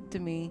spoke to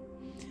me,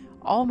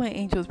 all my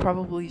angels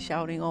probably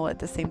shouting all at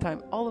the same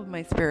time, all of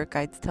my spirit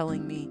guides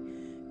telling me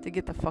to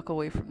get the fuck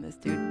away from this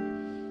dude.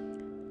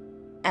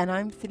 And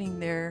I'm sitting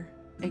there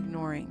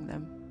ignoring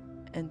them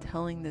and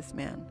telling this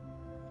man,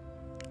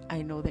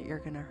 I know that you're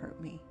going to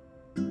hurt me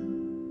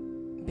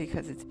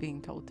because it's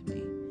being told to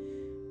me.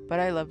 But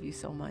I love you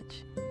so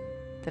much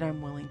that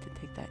I'm willing to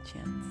take that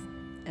chance.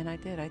 And I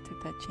did. I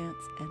took that chance,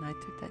 and I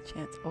took that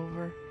chance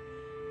over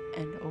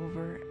and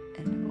over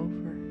and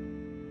over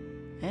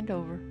and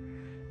over,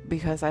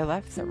 because I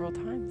left several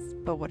times.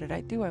 But what did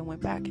I do? I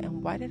went back.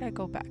 And why did I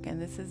go back? And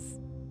this is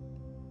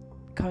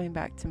coming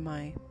back to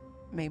my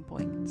main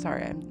point.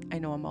 Sorry, I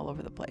know I'm all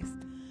over the place.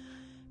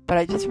 But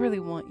I just really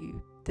want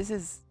you. This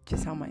is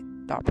just how my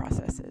thought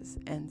process is.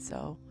 And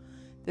so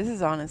this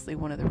is honestly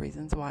one of the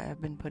reasons why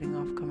I've been putting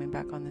off coming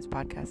back on this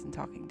podcast and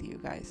talking to you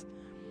guys,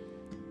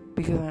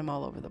 because I'm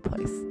all over the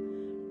place.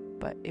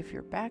 But if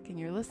you're back and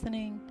you're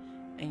listening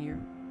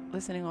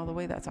all the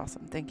way, that's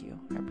awesome. Thank you.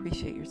 I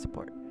appreciate your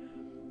support.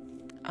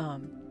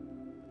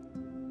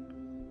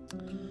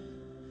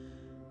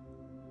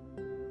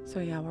 So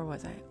yeah, where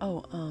was I?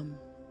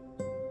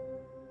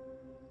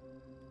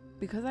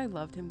 Because I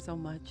loved him so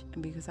much,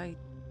 and because I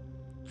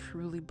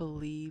truly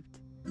believed,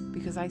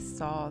 because I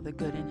saw the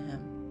good in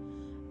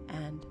him,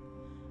 and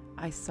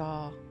I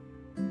saw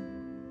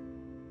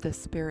the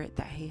spirit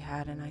that he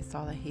had, and I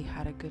saw that he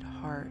had a good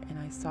heart, and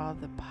I saw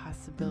the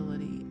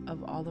possibility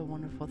of all the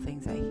wonderful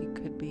things that he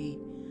could be.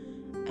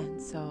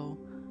 And so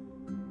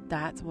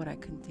that's what I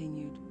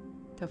continued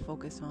to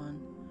focus on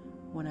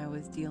when I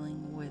was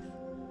dealing with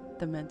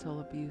the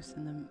mental abuse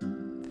and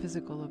the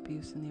physical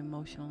abuse and the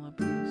emotional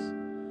abuse.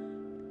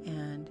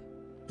 And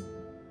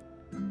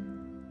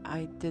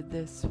I did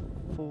this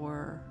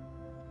for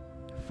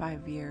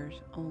 5 years,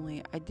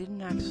 only I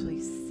didn't actually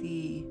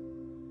see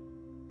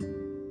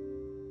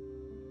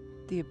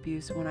the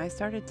abuse. When I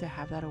started to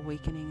have that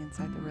awakening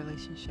inside the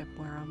relationship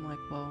where I'm like,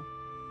 well,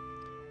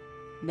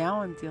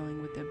 now I'm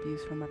dealing with the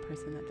abuse from a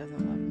person that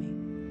doesn't love me,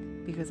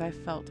 because I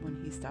felt when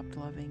he stopped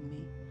loving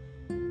me.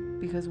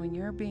 Because when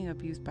you're being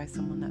abused by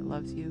someone that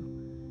loves you,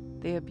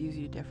 they abuse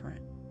you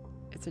different.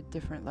 It's a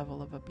different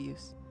level of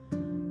abuse.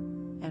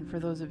 And for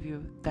those of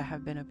you that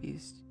have been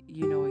abused,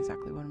 you know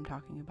exactly what I'm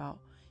talking about.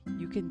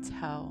 You can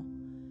tell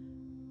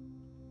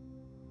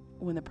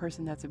when the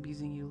person that's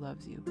abusing you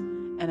loves you.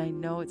 And I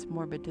know it's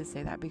morbid to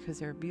say that because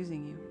they're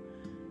abusing you.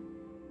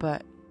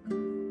 But,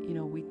 you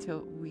know,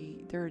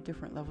 there are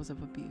different levels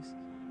of abuse.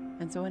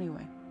 And so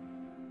anyway,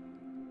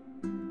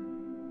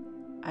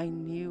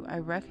 I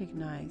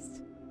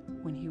recognized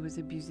when he was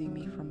abusing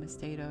me from a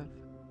state of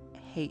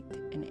hate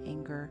and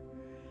anger.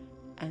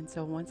 And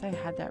so once I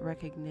had that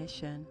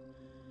recognition,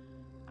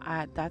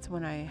 that's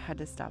when I had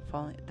to stop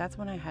falling. That's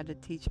when I had to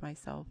teach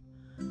myself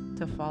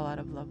to fall out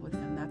of love with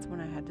him. That's when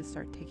I had to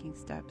start taking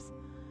steps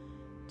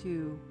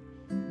to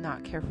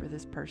not care for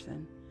this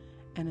person.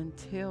 And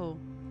until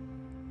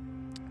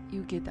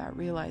you get that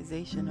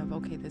realization of,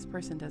 okay, this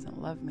person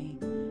doesn't love me,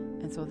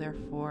 and so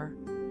therefore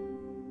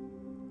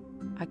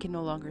I can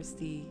no longer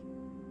see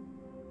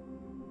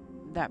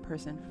that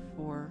person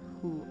for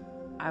who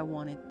I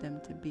wanted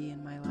them to be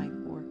in my life,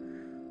 or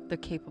the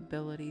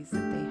capabilities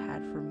that they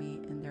had for me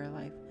in their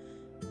life.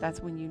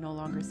 That's when you no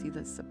longer see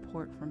the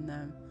support from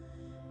them.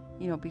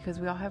 You know, because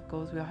we all have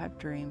goals, we all have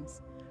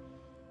dreams,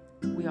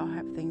 we all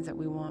have things that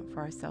we want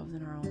for ourselves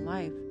in our own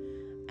life.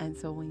 And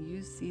so when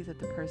you see that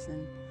the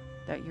person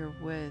that you're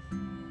with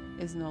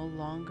is no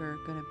longer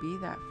going to be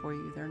that for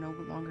you, they're no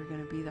longer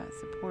going to be that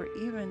support,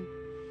 even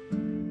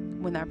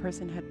when that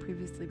person had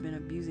previously been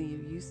abusing you,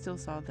 you still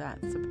saw that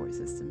support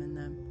system in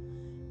them.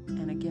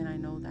 And again, I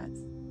know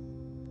that's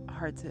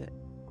hard to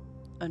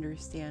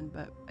understand,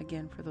 but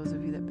again, for those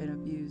of you that have been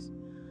abused,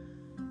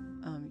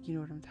 you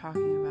know what I'm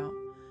talking about.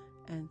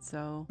 And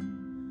so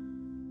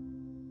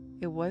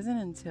it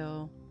wasn't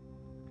until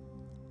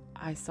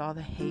I saw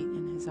the hate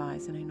in his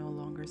eyes and I no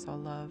longer saw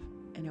love,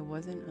 and it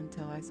wasn't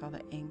until I saw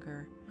the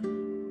anger,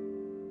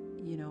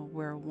 you know,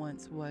 where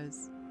once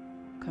was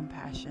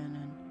compassion.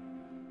 And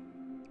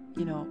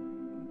you know,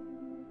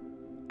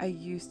 I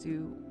used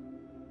to,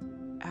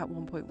 at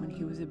one point when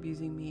he was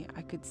abusing me,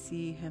 I could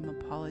see him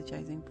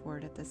apologizing for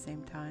it at the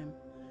same time.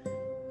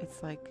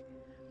 It's like,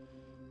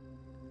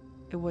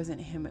 it wasn't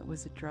him, it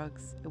was the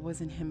drugs. It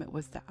wasn't him, it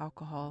was the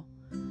alcohol.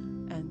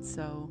 And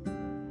so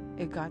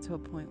it got to a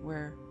point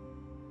where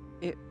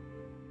it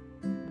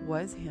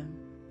was him,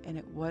 and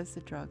it was the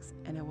drugs,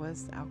 and it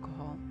was the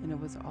alcohol, and it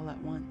was all at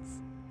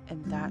once.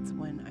 And that's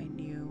when I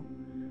knew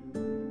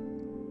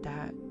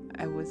that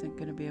I wasn't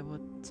going to be able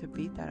to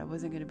beat that. I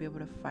wasn't going to be able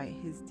to fight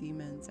his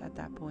demons at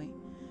that point,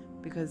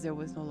 because there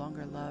was no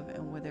longer love.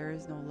 And where there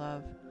is no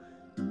love,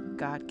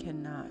 God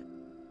cannot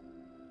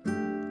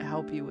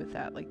help you with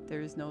that. Like,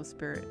 there is no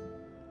spirit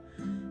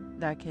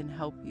that can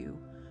help you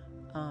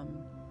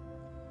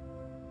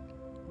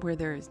where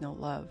there is no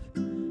love.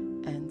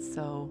 And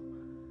so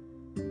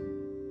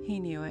he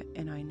knew it,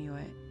 and I knew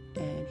it,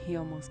 and he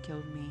almost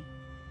killed me.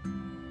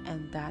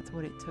 And that's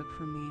what it took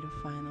for me to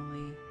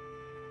finally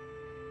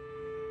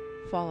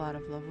fall out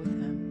of love with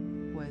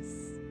him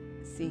was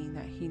seeing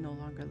that he no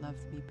longer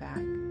loves me back.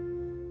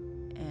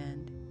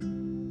 And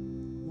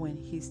when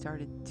he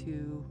started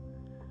to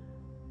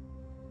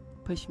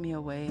push me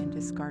away and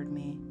discard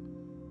me,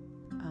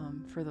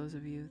 for those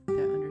of you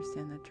that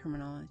understand the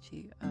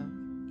terminology of,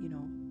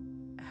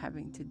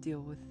 having to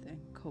deal with and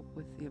cope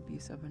with the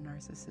abuse of a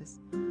narcissist,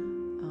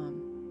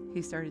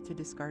 he started to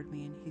discard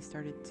me, and he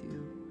started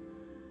to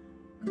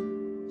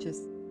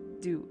just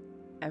do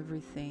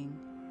everything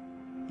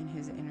in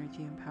his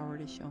energy and power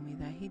to show me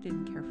that he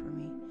didn't care for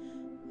me,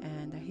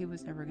 and that he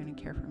was never going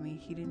to care for me.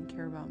 He didn't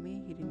care about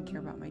me. He didn't care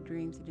about my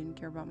dreams. He didn't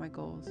care about my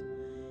goals.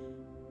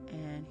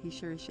 And he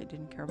sure as shit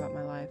didn't care about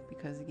my life,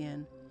 because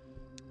again,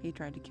 he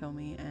tried to kill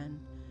me. And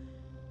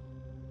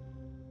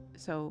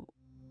so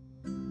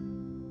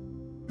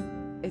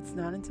it's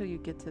not until you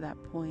get to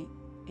that point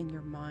in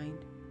your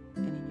mind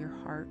and in your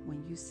heart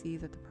when you see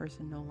that the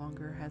person no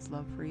longer has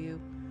love for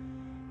you,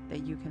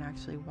 that you can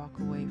actually walk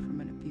away from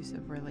an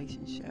abusive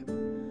relationship,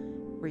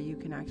 where you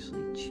can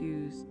actually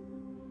choose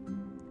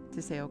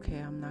to say, okay,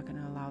 I'm not going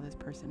to allow this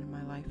person in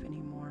my life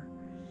anymore.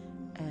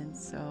 And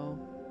so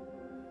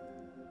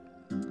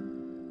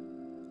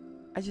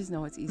I just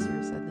know it's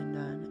easier said than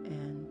done.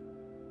 And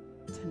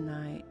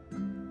tonight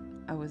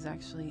I was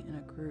actually in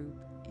a group,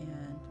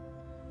 and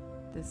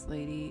this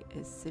lady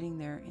is sitting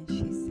there, and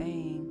she's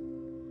saying,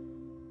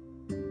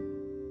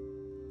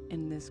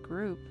 in this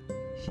group,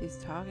 she's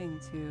talking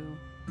to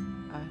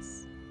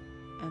us,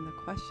 and the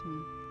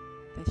question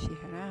that she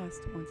had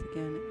asked once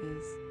again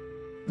is,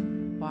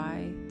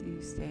 why do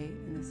you stay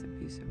in this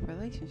abusive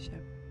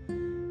relationship?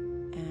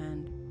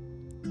 And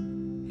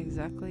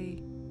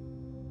exactly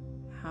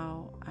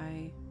how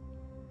I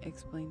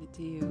explained it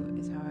to you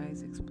is how I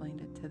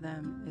explained it to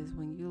them, is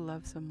when you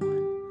love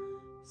someone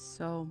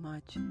so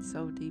much,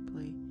 so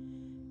deeply,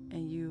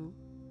 and you,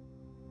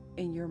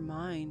 in your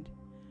mind,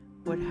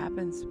 what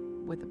happens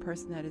with the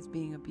person that is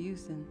being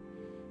abused, and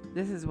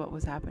this is what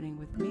was happening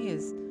with me,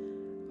 is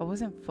I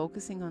wasn't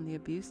focusing on the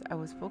abuse. I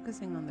was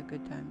focusing on the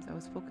good times. I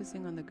was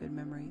focusing on the good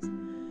memories.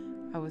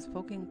 I was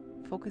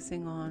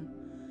focusing on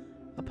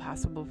a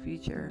possible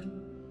future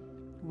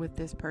with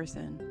this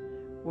person,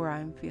 where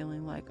I'm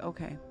feeling like,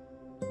 okay,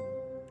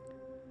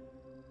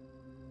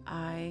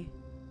 I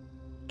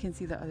can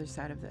see the other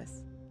side of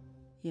this,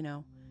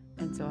 and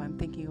so I'm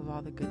thinking of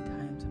all the good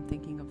times. I'm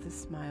thinking of the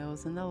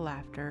smiles and the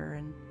laughter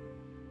and,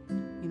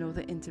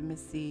 the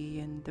intimacy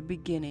and the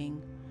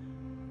beginning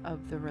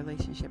of the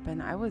relationship.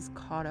 And I was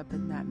caught up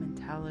in that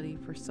mentality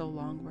for so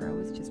long, where I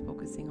was just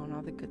focusing on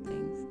all the good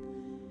things,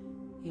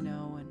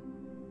 and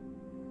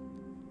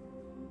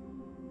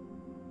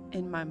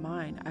in my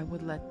mind, I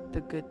would let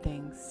the good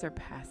things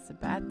surpass the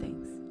bad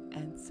things.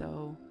 And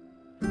so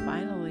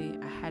finally,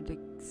 I had to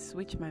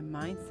switch my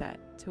mindset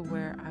to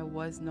where I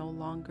was no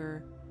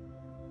longer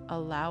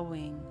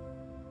allowing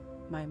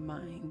my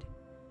mind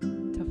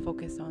to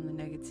focus on the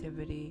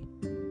negativity,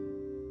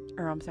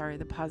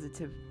 the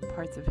positive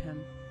parts of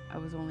him. I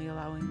was only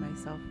allowing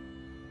myself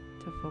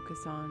to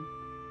focus on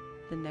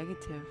the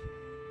negative.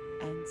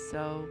 And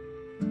so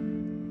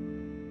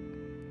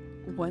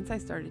once I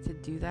started to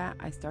do that,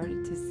 I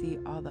started to see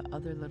all the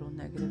other little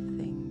negative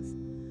things,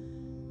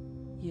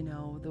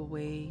 the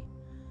way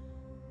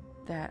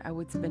that I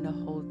would spend a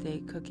whole day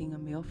cooking a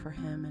meal for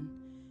him,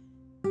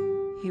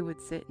 and he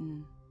would sit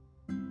in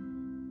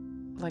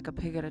like a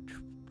pig at a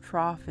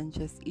trough and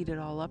just eat it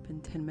all up in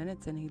 10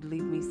 minutes, and he'd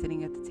leave me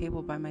sitting at the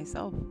table by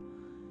myself.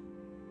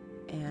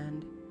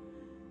 And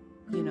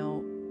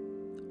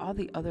all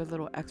the other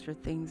little extra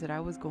things that I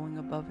was going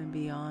above and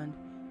beyond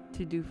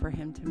to do for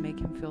him, to make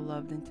him feel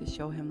loved and to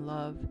show him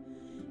love,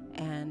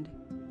 and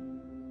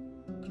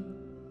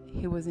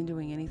he wasn't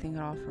doing anything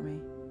at all for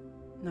me,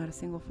 not a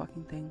single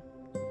fucking thing.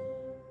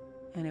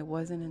 And it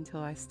wasn't until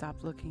I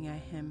stopped looking at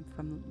him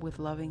with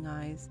loving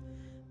eyes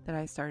that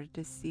I started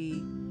to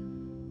see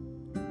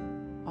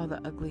all the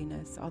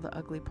ugliness, all the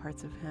ugly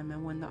parts of him.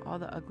 And when all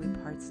the ugly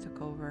parts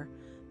took over,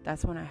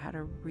 that's when I had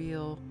a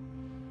real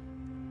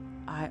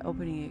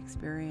eye-opening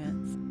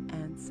experience.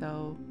 And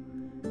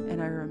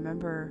I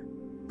remember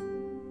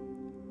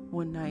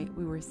one night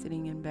we were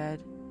sitting in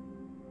bed,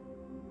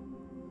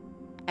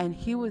 and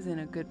he was in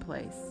a good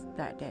place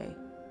that day.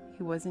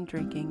 He wasn't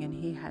drinking, and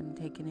he hadn't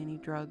taken any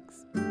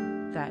drugs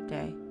that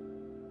day,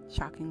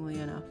 shockingly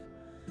enough.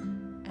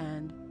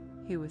 And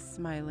he was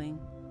smiling.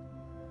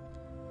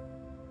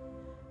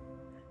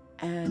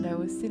 And I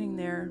was sitting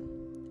there,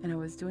 and I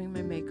was doing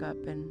my makeup,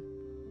 and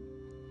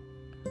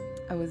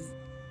I was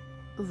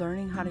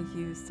learning how to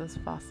use those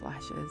false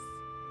lashes.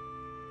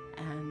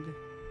 And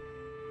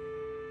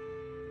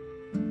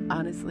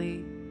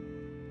honestly,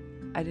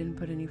 I didn't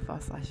put any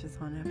false lashes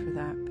on after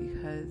that,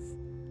 because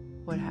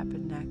what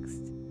happened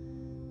next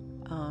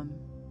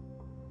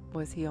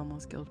was he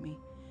almost killed me.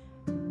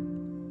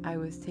 I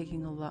was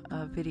taking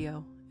a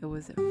video. It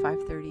was at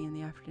 5:30 in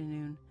the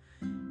afternoon,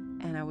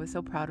 and I was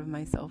so proud of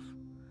myself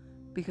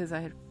because I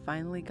had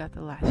finally got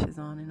the lashes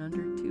on in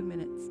under 2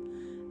 minutes.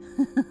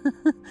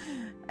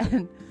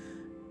 And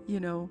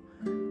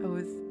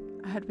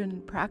I had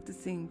been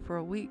practicing for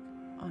a week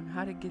on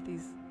how to get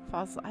these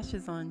false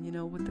lashes on,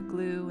 with the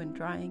glue and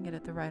drying it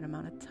at the right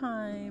amount of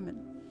time.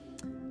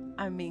 And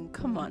I mean,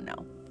 come on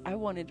now. I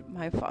wanted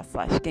my false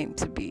lash game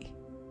to be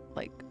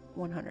like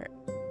 100,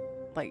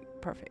 like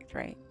perfect,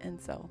 right? And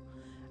so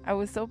I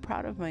was so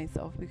proud of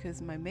myself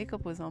because my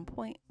makeup was on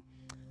point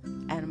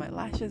and my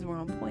lashes were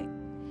on point.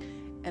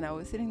 And I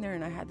was sitting there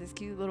and I had this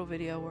cute little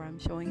video where I'm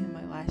showing him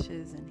my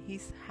lashes and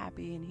he's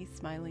happy and he's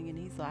smiling and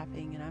he's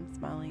laughing and I'm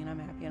smiling and I'm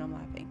happy and I'm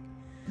laughing.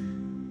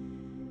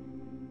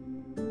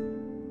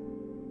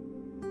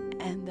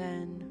 And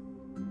then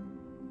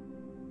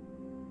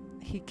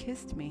he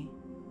kissed me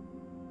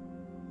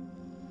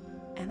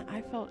and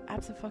I felt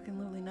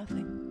absolutely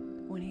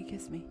nothing when he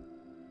kissed me.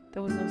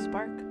 There was no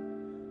spark.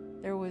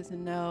 There was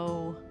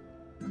no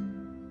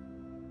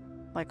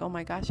like, oh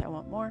my gosh, I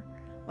want more.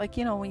 Like,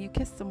 when you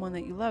kiss someone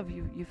that you love,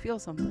 you feel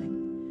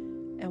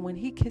something. And when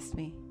he kissed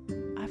me,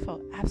 I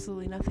felt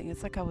absolutely nothing.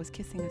 It's like I was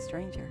kissing a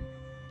stranger.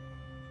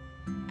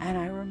 And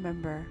I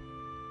remember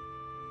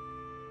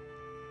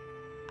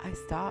I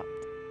stopped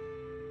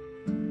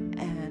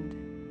and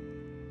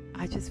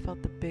I just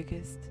felt the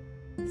biggest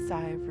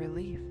sigh of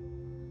relief.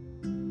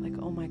 Like,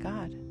 oh my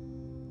God,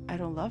 I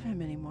don't love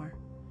him anymore.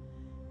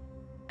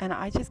 And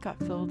I just got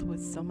filled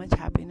with so much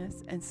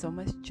happiness and so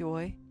much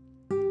joy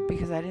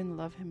because I didn't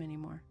love him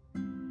anymore.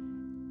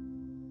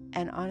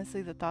 And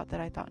honestly, the thought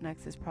that I thought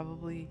next is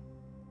probably,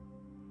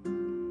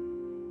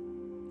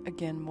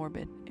 again,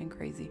 morbid and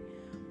crazy.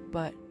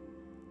 But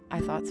I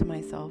thought to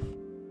myself,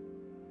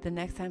 the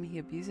next time he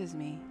abuses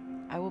me,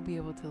 I will be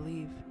able to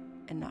leave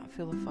and not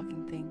feel a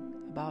fucking thing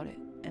about it.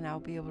 And I'll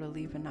be able to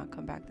leave and not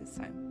come back this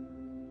time.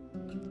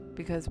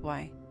 Because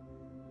why?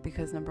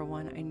 Because number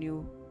one, I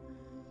knew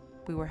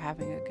we were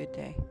having a good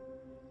day.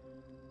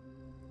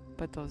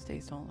 But those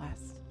days don't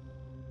last.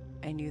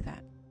 I knew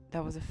that.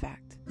 That was a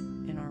fact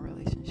in our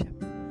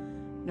relationship.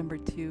 Number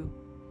two,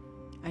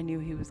 I knew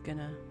he was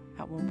gonna,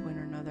 at one point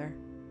or another,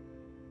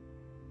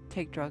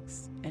 take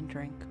drugs and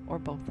drink, or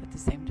both at the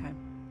same time.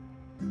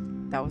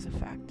 That was a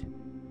fact.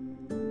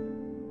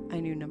 I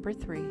knew number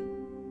three,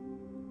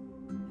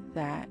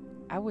 that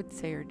I would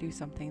say or do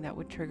something that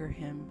would trigger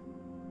him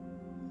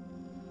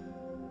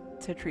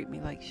to treat me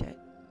like shit.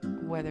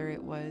 Whether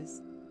it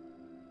was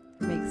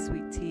make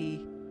sweet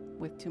tea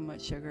with too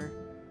much sugar,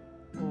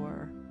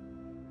 or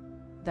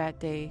that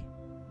day,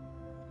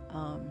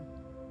 oh,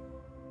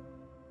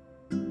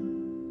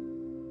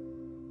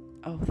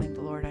 thank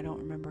the Lord, I don't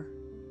remember.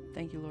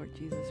 Thank you, Lord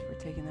Jesus, for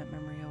taking that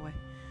memory away.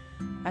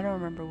 I don't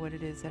remember what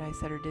it is that I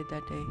said or did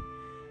that day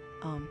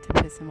to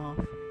piss him off,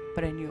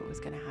 but I knew it was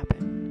going to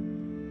happen.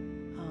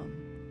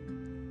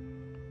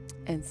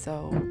 And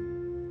so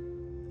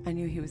I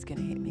knew he was going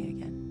to hit me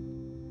again.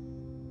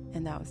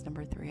 And that was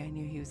number three. I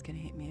knew he was going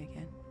to hit me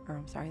again. Or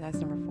I'm sorry, that's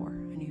number four.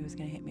 I knew he was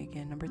going to hit me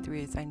again. Number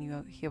three is I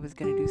knew he was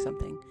going to do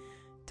something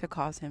to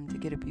cause him to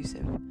get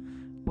abusive,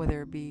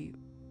 whether it be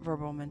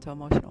verbal, mental,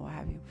 emotional, what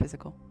have you,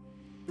 physical.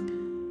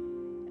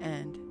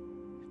 And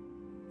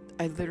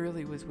I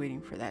literally was waiting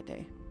for that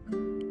day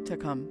to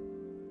come.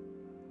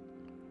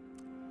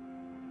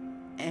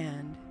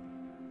 And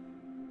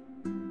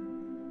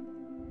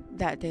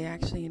that day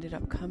actually ended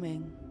up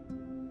coming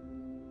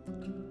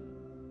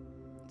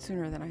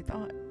sooner than I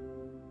thought.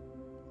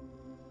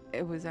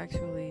 It was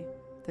actually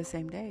the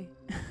same day.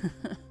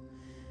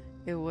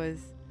 It was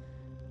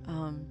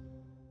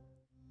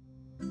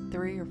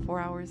 3 or 4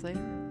 hours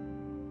later,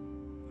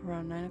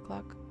 around 9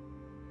 o'clock.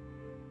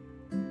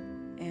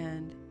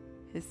 And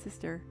his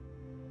sister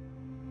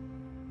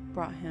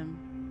brought him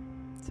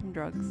some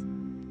drugs.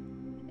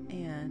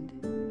 And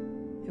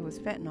it was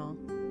fentanyl.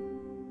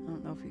 I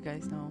don't know if you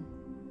guys know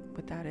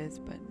what that is,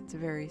 but it's a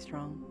very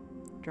strong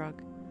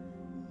drug.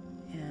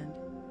 And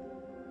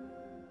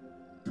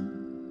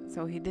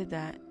so he did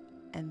that,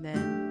 and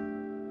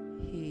then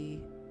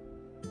he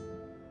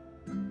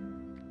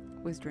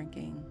was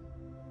drinking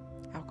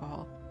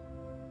alcohol,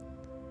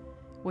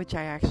 which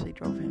I actually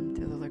drove him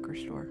to the liquor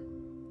store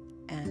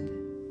and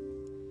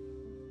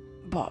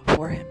bought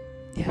for him.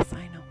 Yes,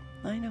 I know.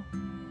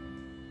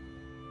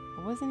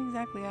 I wasn't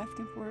exactly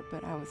asking for it,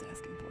 but I was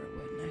asking for it,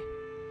 wasn't I?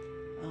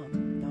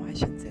 No, I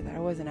shouldn't say that. I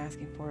wasn't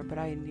asking for it, but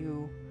I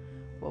knew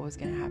what was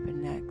going to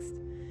happen next.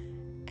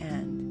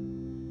 And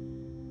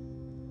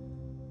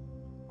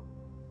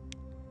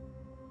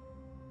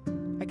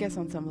I guess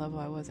on some level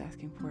I was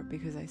asking for it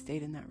because I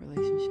stayed in that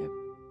relationship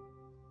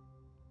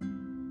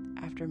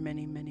after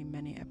many, many,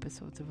 many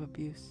episodes of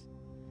abuse.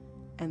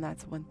 And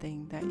that's one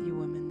thing that you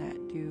women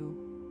that do,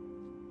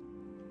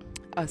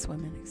 us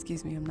women,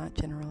 excuse me, I'm not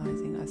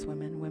generalizing, us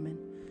women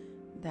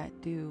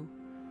that do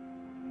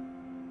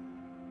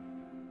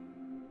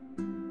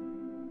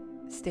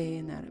stay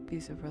in that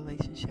abusive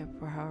relationship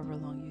for however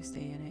long you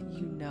stay in it,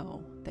 you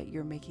know that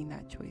you're making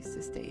that choice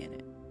to stay in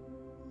it.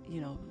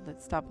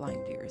 Let's stop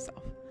lying to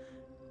yourself.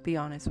 Be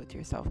honest with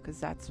yourself, because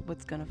that's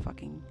what's gonna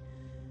fucking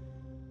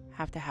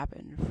have to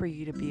happen for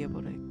you to be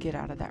able to get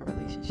out of that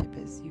relationship.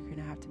 Is you're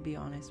gonna have to be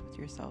honest with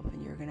yourself,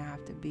 and you're gonna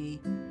have to be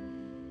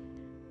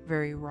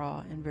very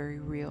raw and very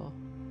real,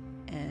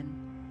 and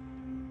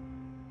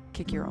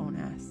kick your own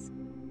ass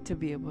to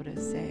be able to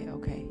say,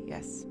 okay,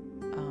 yes,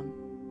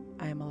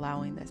 I am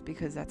allowing this,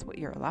 because that's what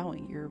you're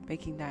allowing. You're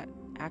making that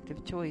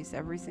active choice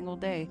every single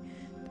day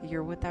that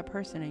you're with that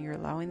person, and you're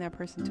allowing that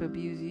person to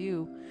abuse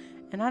you,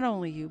 and not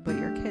only you, but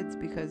your kids,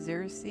 because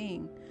they're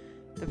seeing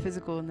the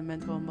physical and the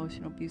mental,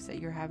 emotional abuse that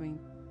you're having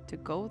to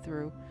go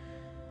through.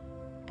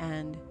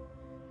 And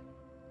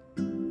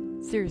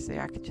seriously,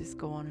 I could just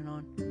go on and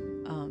on.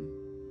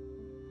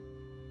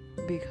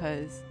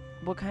 Because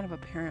what kind of a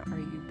parent are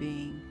you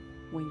being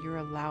when you're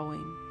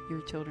allowing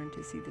your children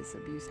to see this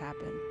abuse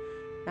happen?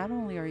 Not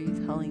only are you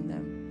telling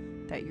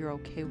them that you're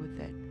okay with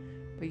it,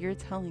 but you're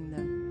telling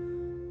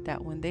them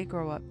that when they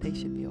grow up, they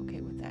should be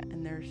okay with that.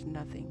 And there's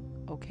nothing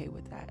okay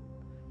with that.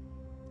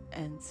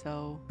 And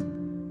so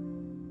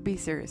be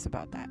serious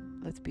about that.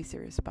 Let's be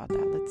serious about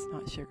that. Let's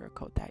not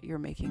sugarcoat that. You're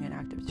making an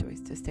active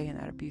choice to stay in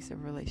that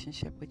abusive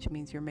relationship, which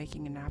means you're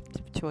making an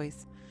active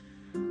choice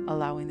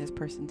allowing this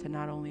person to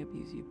not only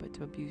abuse you, but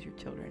to abuse your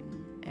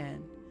children.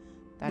 And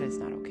that is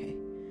not okay.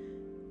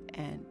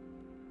 And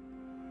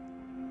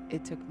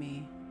it took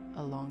me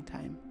a long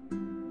time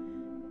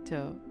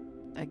to,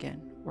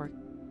 again, work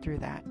through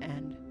that.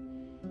 And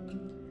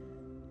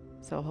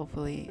so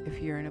hopefully, if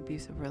you're in an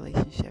abusive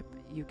relationship,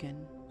 you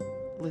can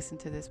listen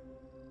to this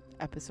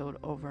episode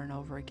over and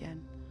over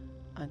again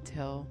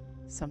until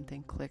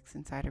something clicks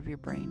inside of your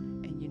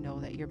brain and you know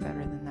that you're better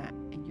than that,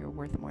 and you're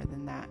worth more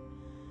than that,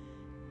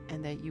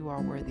 and that you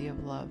are worthy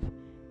of love,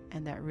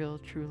 and that real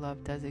true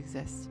love does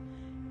exist.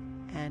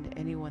 And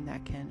anyone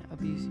that can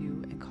abuse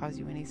you and cause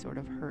you any sort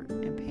of hurt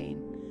and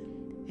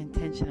pain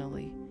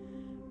intentionally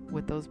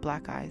with those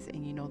black eyes,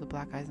 and you know the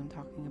black eyes I'm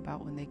talking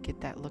about, when they get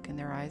that look in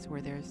their eyes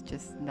where there's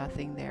just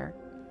nothing there,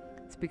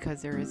 it's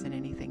because there isn't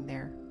anything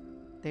there.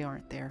 They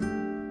aren't there.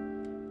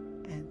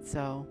 And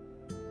so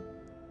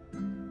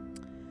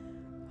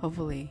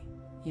hopefully,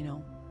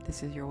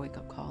 this is your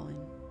wake-up call, and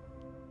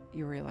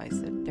you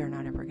realize that they're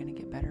not ever going to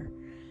get better.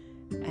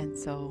 And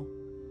so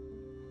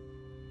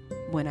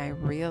when I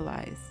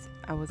realized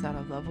I was out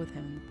of love with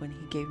him, when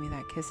he gave me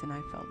that kiss and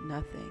I felt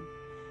nothing,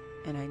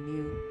 and I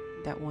knew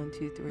that 1,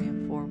 2, 3,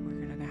 and 4 were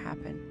going to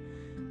happen,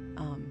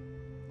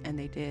 and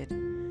they did,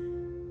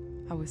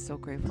 I was so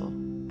grateful.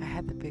 I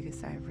had the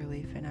biggest sigh of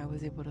relief, and I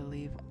was able to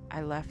leave.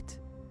 I left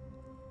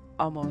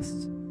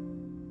almost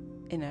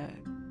in a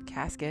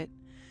casket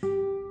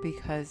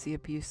because the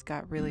abuse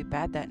got really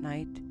bad that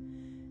night.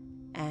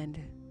 And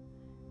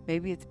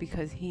maybe it's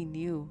because he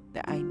knew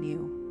that I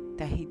knew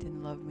that he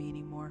didn't love me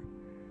anymore.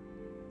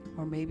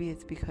 Or maybe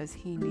it's because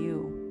he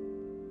knew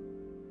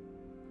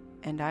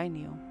and I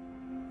knew,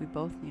 we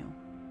both knew,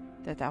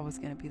 that that was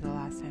going to be the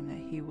last time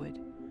that he would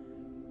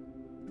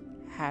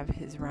have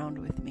his round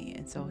with me.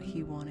 And so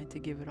he wanted to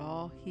give it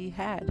all he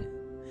had.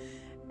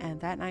 And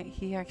that night,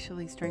 he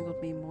actually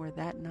strangled me more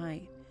that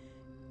night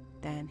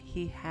than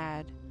he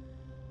had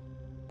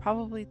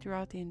probably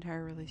throughout the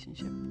entire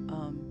relationship.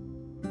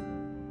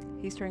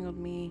 He strangled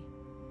me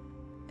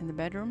in the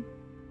bedroom.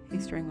 He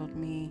strangled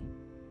me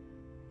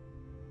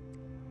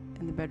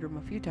in the bedroom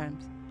a few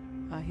times.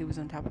 He was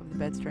on top of the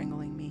bed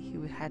strangling me. He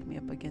had me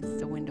up against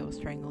the window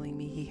strangling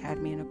me. He had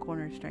me in a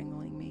corner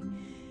strangling me.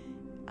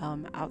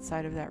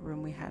 Outside of that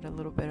room, we had a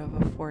little bit of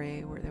a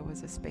foyer where there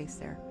was a space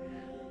there.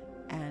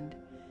 And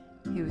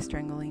he was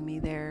strangling me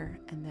there,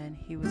 and then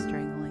he was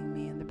strangling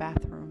me in the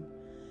bathroom.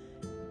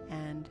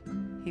 And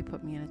he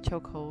put me in a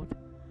chokehold.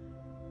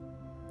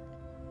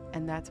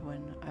 And that's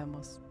when I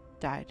almost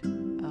died,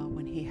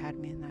 when he had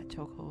me in that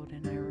chokehold.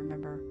 And I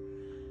remember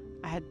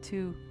I had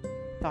two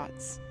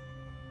thoughts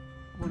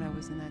when I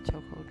was in that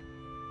chokehold.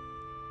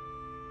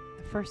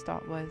 The first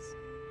thought was,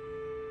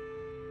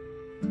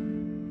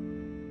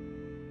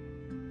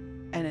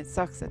 and it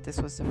sucks that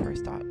this was the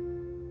first thought,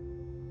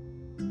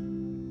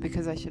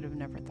 because I should have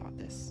never thought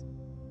this,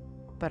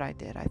 but I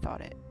did. I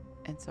thought it.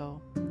 And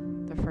so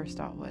the first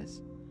thought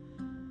was,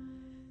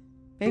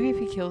 maybe if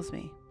he kills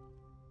me,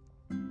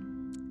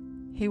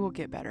 he will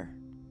get better.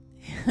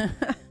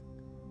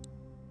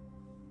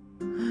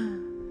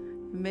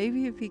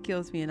 Maybe if he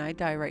kills me and I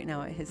die right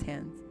now at his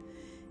hands,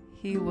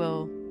 he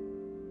will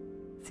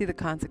see the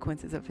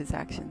consequences of his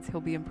actions.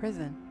 He'll be in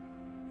prison,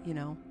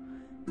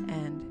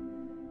 and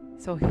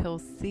so he'll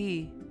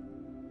see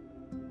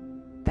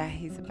that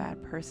he's a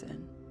bad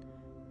person,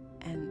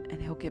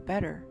 and he'll get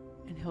better,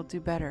 and he'll do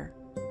better.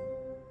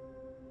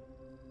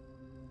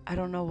 I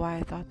don't know why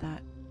I thought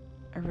that.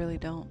 I really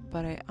don't,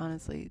 but I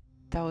honestly,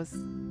 that was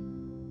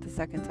the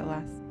second to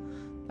last.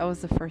 That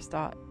was the first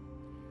thought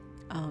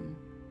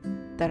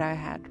that I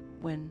had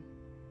when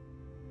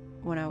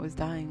I was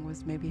dying,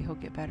 was maybe he'll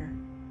get better.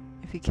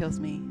 If he kills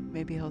me,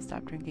 maybe he'll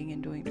stop drinking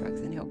and doing drugs,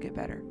 and he'll get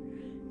better,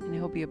 and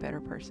he'll be a better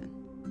person.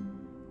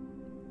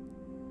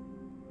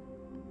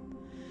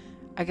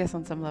 I guess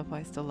on some level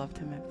I still loved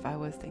him if I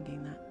was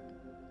thinking that.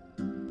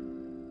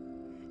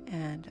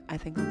 And I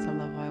think on some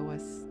level I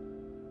was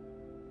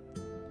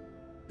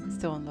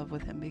still in love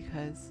with him,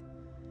 because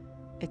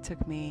it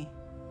took me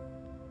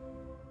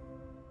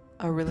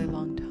a really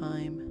long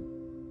time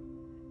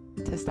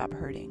to stop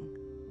hurting,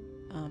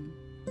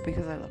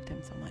 because I loved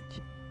him so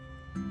much.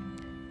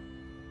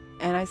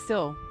 And I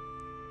still,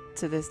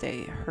 to this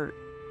day, hurt.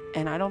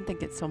 And I don't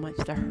think it's so much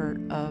the hurt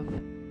of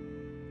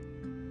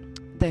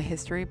the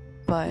history,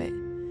 but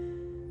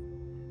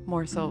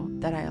more so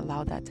that I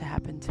allowed that to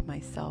happen to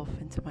myself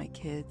and to my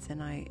kids,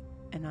 and I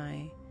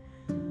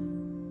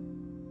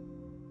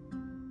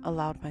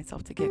allowed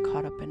myself to get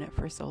caught up in it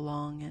for so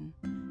long,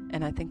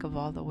 and I think of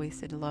all the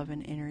wasted love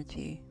and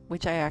energy,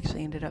 which I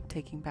actually ended up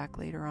taking back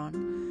later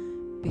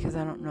on, because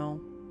I don't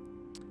know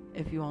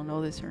if you all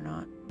know this or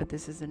not, but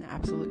this is an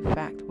absolute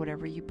fact.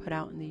 Whatever you put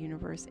out in the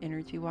universe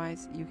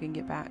energy-wise, you can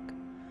get back.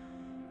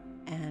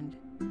 And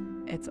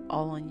it's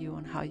all on you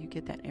on how you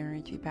get that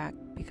energy back,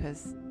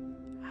 because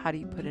how do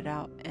you put it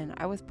out? And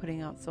I was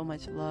putting out so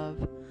much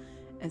love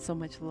and so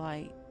much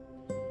light.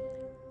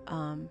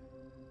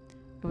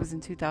 It was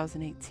in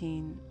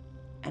 2018,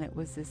 and it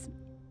was this,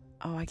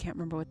 I can't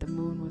remember what the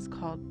moon was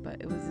called, but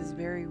it was this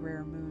very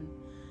rare moon.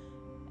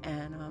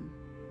 And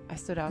I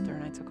stood out there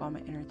and I took all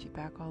my energy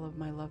back, all of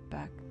my love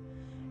back.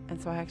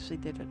 And so I actually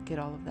did get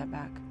all of that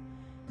back.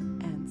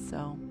 And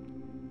so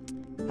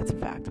that's a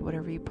fact.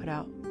 Whatever you put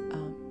out,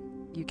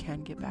 you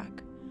can get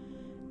back.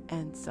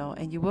 And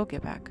you will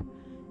get back,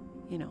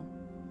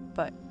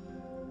 But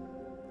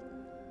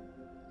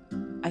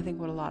I think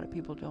what a lot of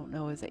people don't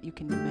know is that you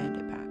can demand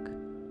it back.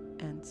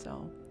 And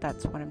so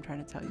that's what I'm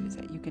trying to tell you, is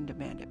that you can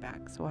demand it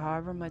back. So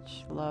however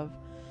much love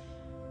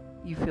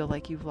you feel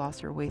like you've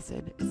lost or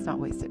wasted, it's not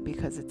wasted,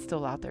 because it's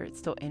still out there. It's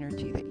still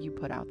energy that you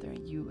put out there.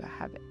 You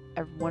have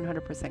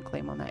 100%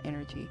 claim on that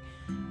energy,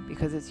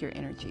 because it's your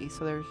energy.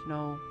 So there's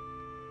no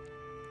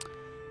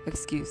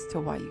excuse to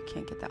why you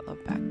can't get that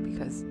love back,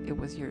 because it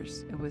was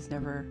yours. It was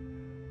never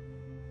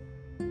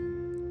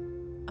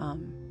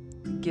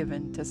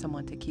given to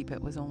someone to keep.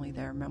 It was only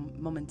there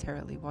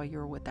momentarily while you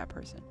were with that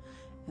person.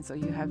 And so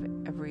you have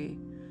every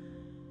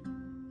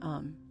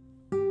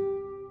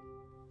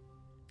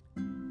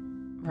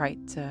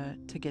right to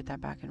get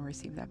that back and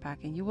receive that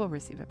back, and you will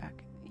receive it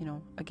back.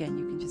 Again,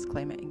 you can just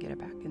claim it and get it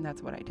back, and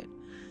that's what I did.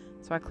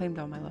 So I claimed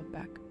all my love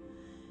back.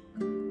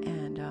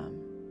 And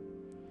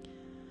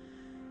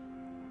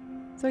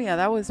so yeah,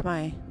 that was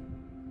my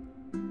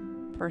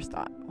first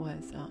thought,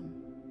 was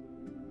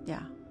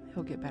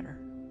he'll get better,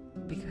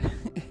 because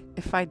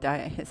if I die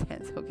at his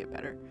hands, he'll get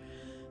better.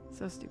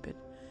 So stupid.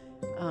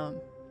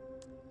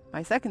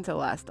 My second to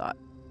last thought,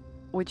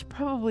 which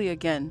probably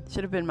again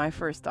should have been my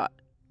first thought,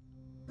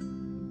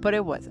 but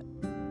it wasn't.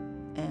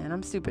 And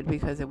I'm stupid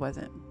because it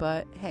wasn't.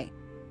 But hey,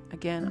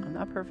 again, I'm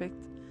not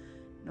perfect.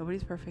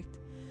 Nobody's perfect.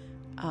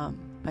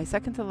 My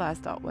second to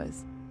last thought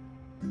was,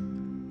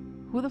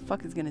 who the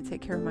fuck is going to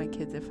take care of my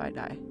kids if I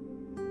die?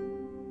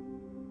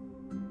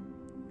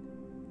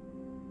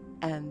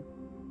 And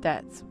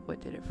that's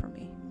what did it for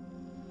me.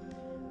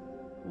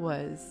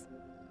 Was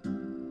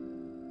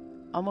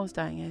almost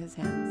dying at his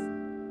hands.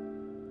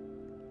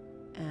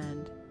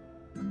 And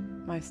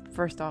my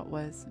first thought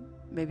was,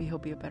 maybe he'll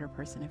be a better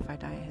person if I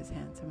die at his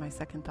hands. And my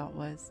second thought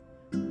was,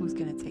 who's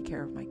going to take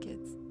care of my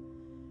kids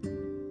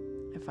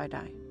if I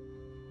die?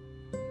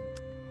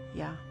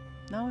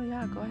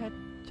 Go ahead,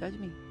 judge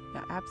me.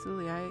 Yeah,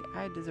 absolutely.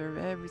 I deserve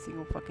every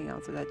single fucking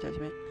ounce of that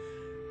judgment,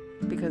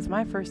 because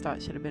my first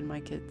thought should have been my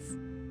kids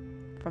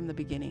from the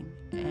beginning,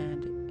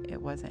 and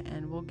it wasn't.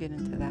 And we'll get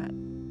into that,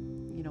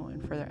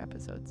 in further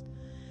episodes.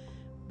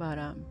 But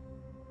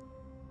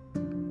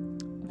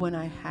when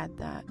I had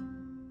that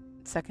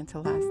second to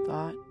last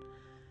thought,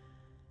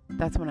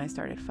 that's when I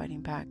started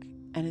fighting back.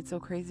 And it's so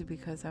crazy,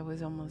 because I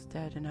was almost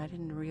dead, and I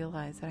didn't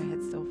realize that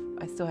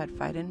I still had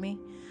fight in me,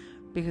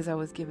 because I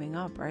was giving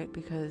up, right?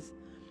 Because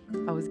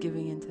I was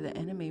giving in to the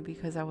enemy,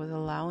 because I was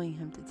allowing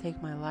him to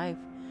take my life,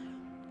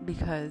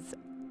 because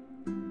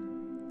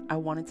I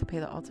wanted to pay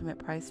the ultimate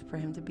price for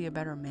him to be a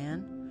better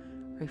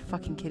man. Are you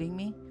fucking kidding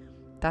me?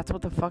 That's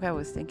what the fuck I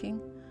was thinking?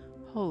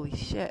 Holy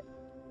shit.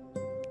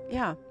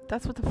 Yeah,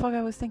 that's what the fuck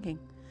I was thinking.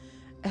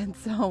 And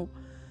so,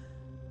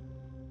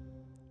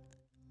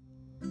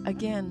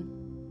 again,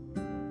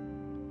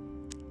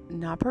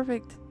 not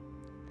perfect,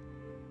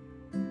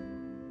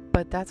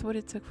 but that's what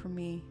it took for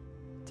me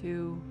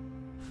to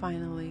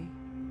finally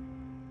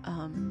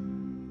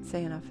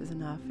say enough is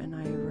enough. And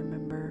I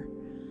remember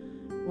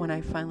when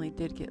I finally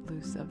did get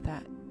loose of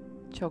that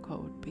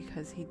chokehold,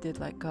 because he did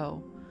let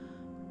go.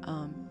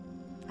 I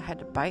had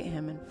to bite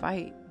him and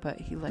fight, but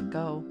he let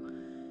go.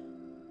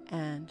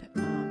 And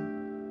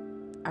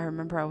I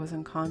remember I was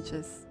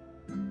unconscious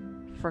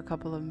for a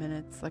couple of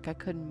minutes, like I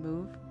couldn't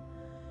move,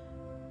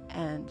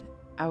 and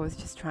I was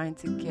just trying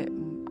to get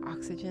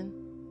oxygen,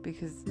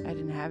 because I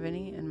didn't have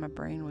any, and my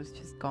brain was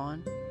just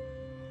gone.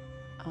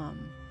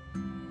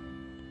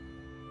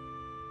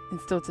 And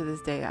still to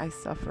this day, I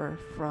suffer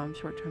from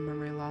short-term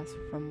memory loss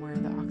from where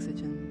the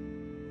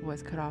oxygen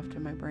was cut off to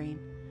my brain.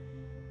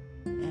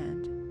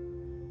 And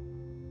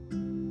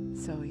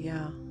so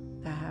yeah,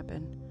 that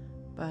happened.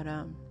 But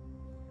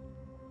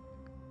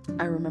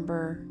I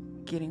remember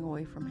getting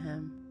away from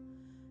him,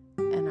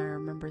 and I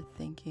remember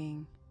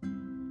thinking,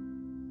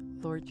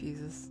 Lord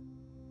Jesus,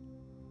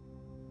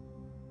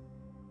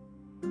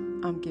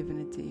 I'm giving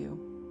it to you,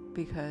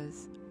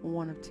 because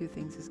one of two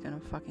things is going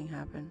to fucking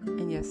happen.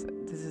 And yes,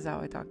 this is how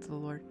I talk to the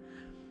Lord.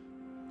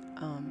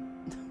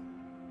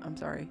 I'm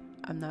sorry.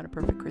 I'm not a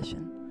perfect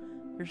Christian.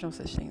 There's no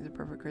such thing as a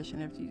perfect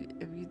Christian. If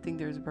you think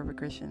there's a perfect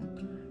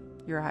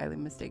Christian, you're highly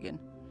mistaken.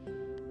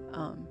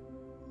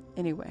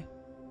 Anyway,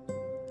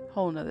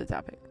 whole nother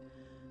topic.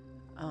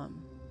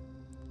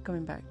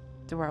 Coming back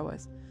to where I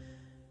was.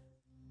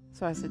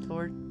 So I said,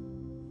 Lord,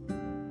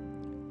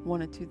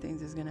 one of two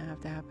things is going to have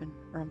to happen.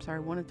 Or I'm sorry,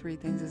 one of three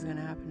things is going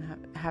to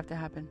have to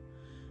happen.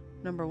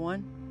 Number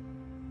one,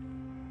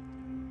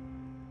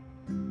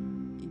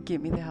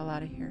 get me the hell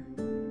out of here.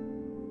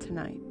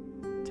 Tonight,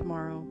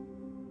 tomorrow,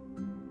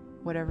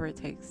 whatever it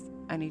takes.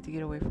 I need to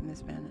get away from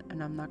this man,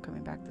 and I'm not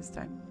coming back this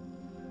time.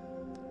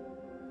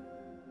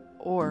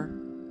 Or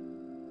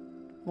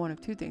one of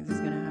two things is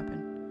going to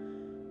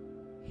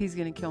happen. He's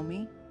going to kill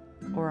me,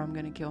 or I'm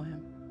going to kill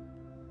him.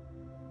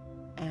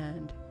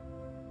 And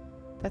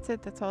that's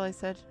it. That's all I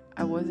said.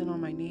 I wasn't on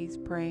my knees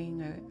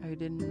praying. I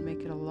didn't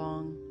make it a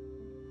long,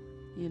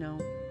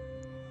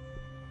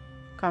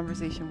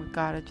 conversation with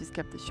God. I just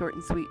kept it short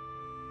and sweet.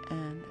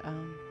 And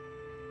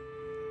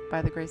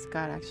by the grace of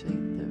God, actually,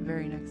 the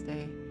very next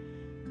day,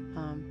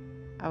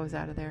 I was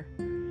out of there.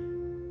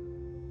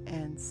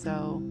 And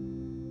so,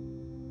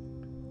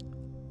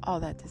 all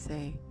that to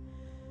say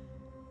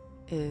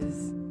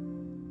is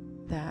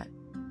that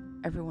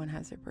everyone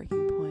has their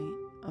breaking point.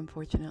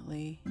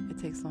 Unfortunately, it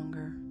takes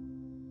longer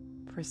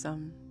for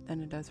some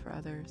than it does for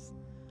others.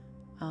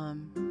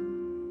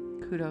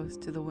 Kudos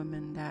to the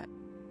women that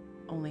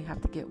only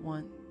have to get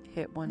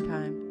hit one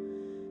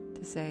time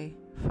to say,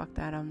 fuck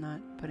that, I'm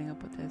not putting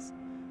up with this.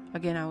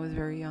 Again, I was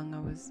very young.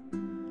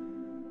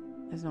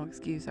 There's no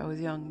excuse. I was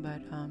young,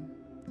 but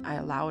I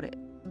allowed it.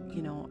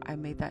 I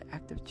made that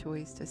active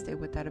choice to stay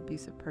with that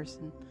abusive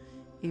person,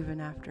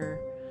 even after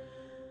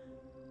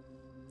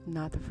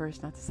not the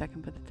first, not the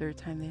second, but the third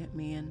time they hit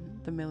me, and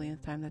the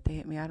millionth time that they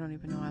hit me. I don't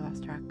even know. I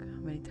lost track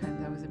how many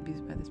times I was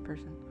abused by this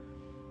person.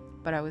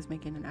 But I was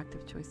making an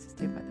active choice to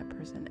stay by that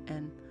person,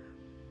 and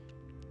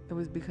it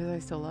was because I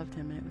still loved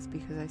him, and it was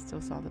because I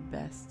still saw the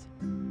best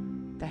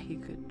that he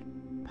could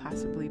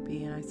possibly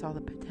be, and I saw the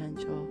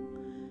potential.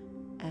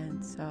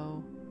 And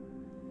so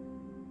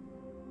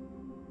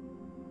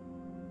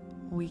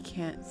we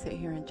can't sit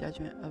here in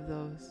judgment of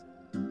those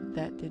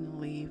that didn't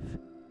leave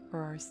or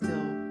are still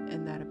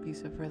in that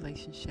abusive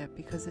relationship,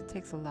 because it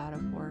takes a lot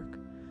of work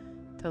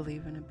to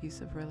leave an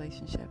abusive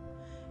relationship.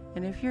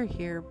 And if you're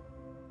here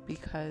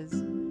because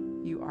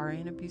you are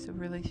in an abusive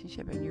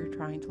relationship and you're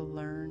trying to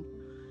learn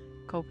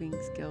coping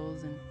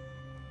skills and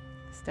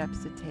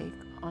steps to take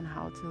on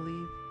how to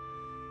leave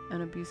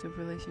an abusive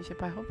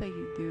relationship, I hope that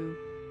you do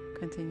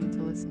continue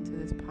to listen to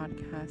this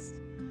podcast.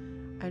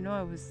 I know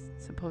I was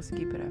supposed to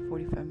keep it at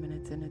 45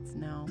 minutes and it's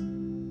now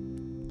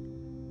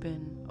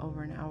been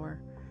over an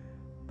hour,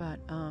 but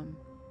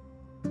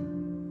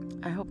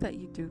I hope that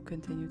you do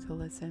continue to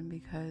listen,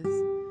 because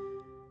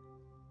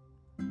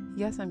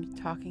yes, I'm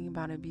talking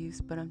about abuse,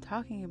 but I'm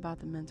talking about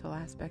the mental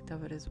aspect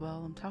of it as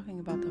well. I'm talking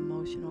about the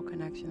emotional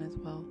connection as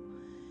well.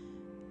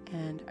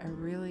 And I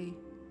really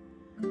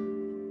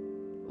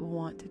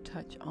want to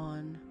touch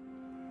on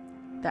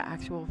the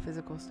actual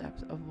physical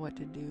steps of what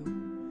to do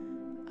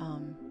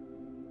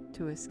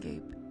to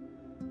escape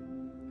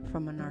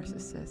from a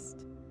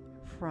narcissist,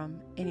 from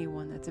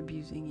anyone that's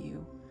abusing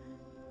you,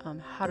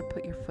 how to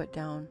put your foot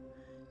down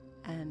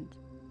and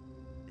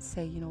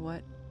say, you know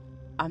what,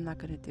 I'm not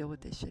going to deal with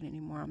this shit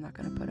anymore. I'm not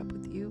going to put up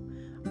with you.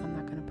 I'm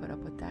not going to put up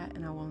with that,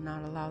 and I will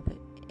not allow that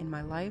in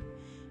my life,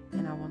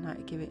 and I will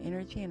not give it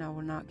energy, and I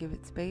will not give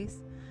it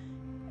space.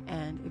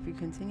 And if you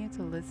continue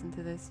to listen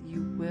to this,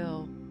 you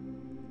will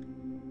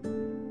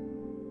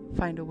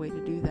find a way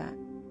to do that,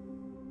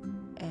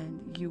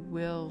 and you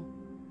will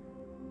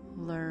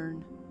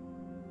learn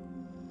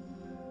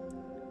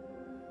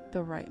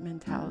the right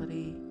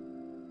mentality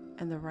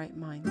and the right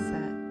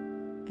mindset,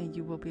 and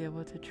you will be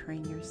able to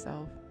train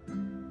yourself,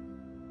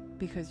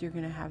 because you're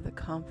going to have the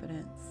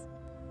confidence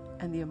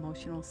and the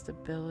emotional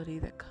stability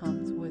that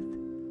comes with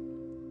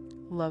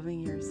loving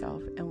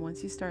yourself. And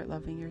once you start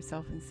loving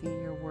yourself and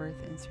seeing your worth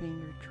and seeing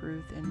your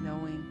truth and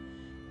knowing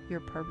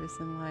your purpose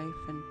in life,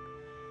 and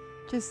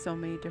just so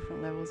many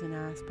different levels and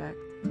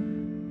aspects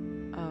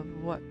of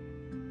what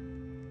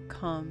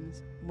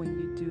comes when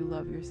you do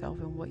love yourself,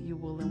 and what you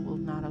will and will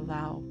not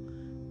allow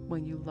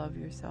when you love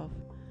yourself,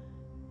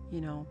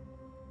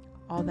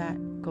 all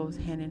that goes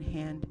hand in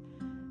hand.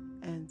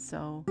 And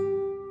so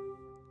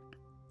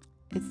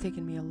it's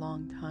taken me a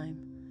long time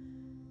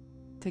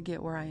to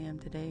get where I am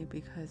today,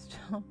 because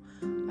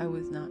I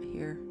was not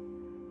here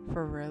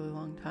for a really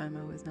long time.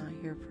 I was not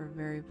here for a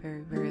very,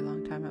 very, very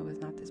long time. I was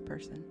not this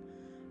person.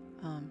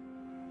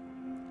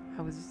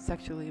 I was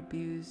sexually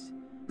abused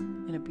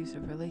in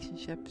abusive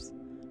relationships,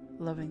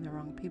 loving the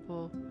wrong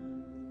people.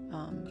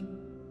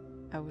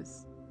 I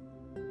was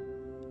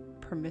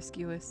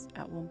promiscuous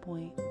at one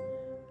point.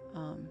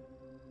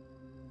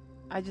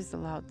 I just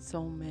allowed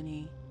so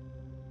many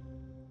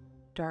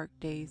dark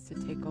days to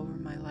take over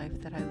my life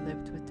that I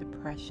lived with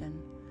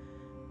depression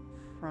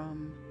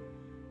from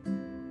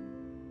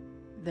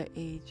the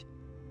age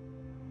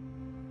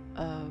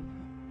of,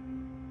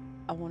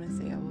 I want to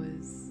say I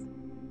was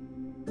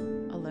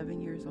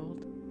 11 years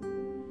old.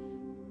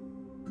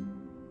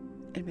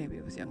 And maybe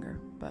it was younger,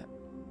 but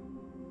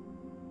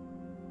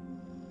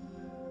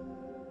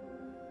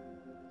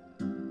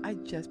I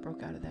just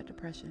broke out of that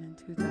depression in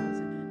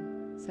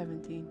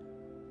 2017.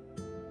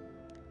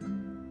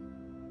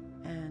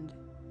 And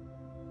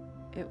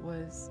it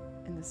was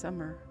in the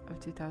summer of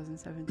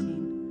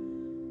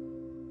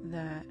 2017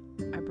 that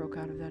I broke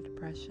out of that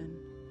depression.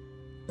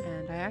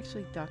 And I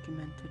actually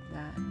documented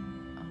that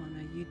on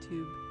a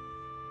YouTube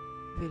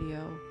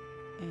video.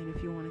 And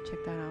if you want to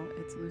check that out,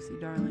 it's Lucy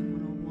Darling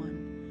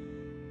 101.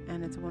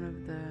 And it's one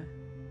of the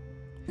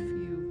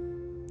few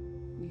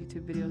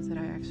YouTube videos that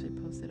I actually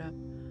posted up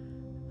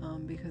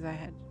because I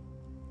had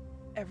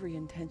every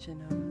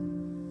intention of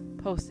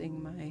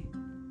posting my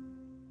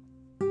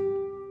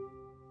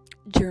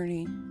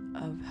journey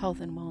of health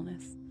and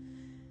wellness.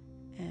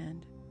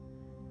 And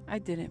I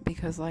didn't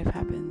because life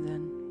happens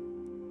and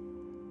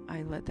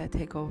I let that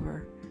take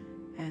over.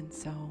 And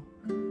so,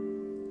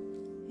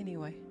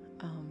 anyway,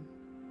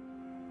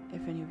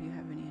 if any of you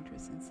have any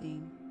interest in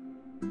seeing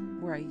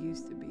where I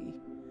used to be,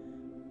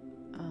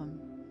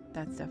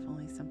 that's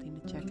definitely something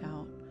to check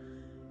out,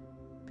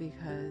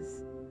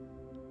 because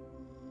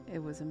it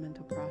was a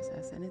mental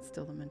process, and it's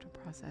still a mental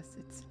process.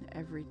 It's an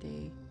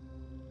everyday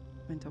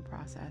mental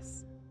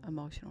process,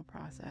 emotional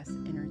process,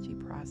 energy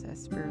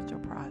process, spiritual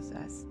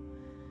process.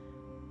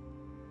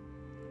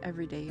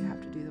 Every day you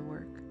have to do the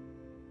work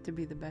to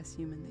be the best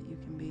human that you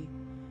can be,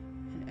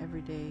 and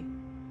every day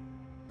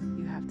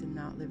you have to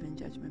not live in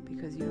judgment,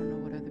 because you don't know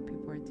what other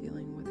people are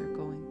dealing with or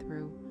going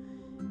through.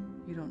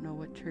 You don't know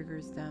what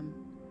triggers them.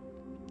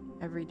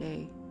 Every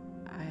day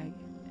I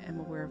am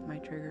aware of my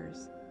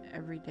triggers.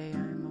 Every day I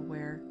am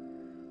aware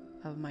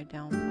of my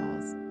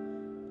downfalls.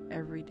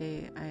 Every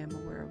day I am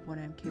aware of what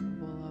I'm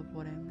capable of,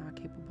 what I'm not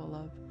capable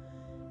of.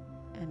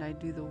 And I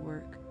do the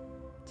work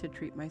to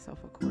treat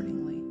myself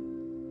accordingly,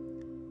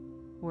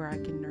 where I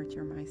can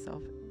nurture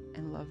myself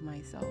and love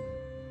myself.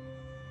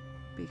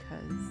 Because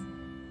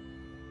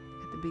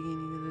at the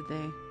beginning of the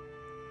day,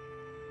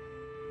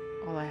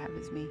 all I have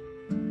is me.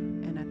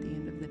 And at the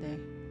end of the day,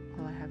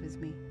 all I have is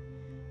me.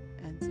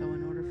 And so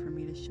in order for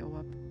me to show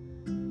up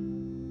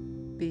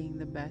being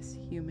the best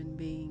human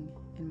being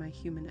in my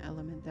human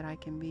element that I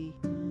can be,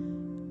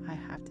 I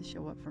have to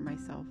show up for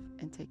myself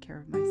and take care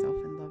of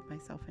myself and love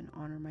myself and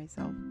honor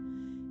myself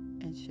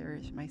and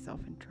cherish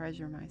myself and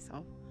treasure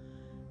myself,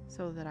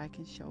 so that I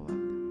can show up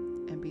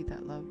and be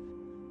that love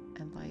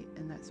and light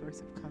and that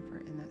source of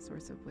comfort and that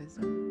source of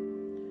wisdom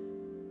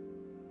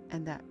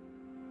and that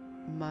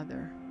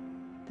mother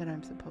that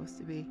I'm supposed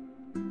to be.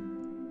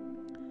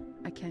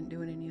 I can't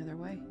do it any other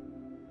way.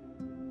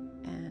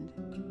 And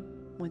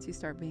once you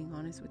start being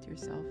honest with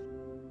yourself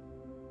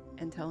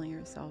and telling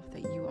yourself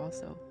that you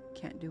also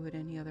can't do it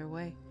any other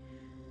way,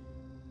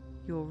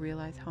 you will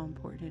realize how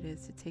important it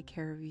is to take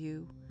care of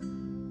you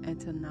and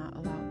to not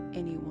allow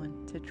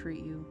anyone to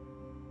treat you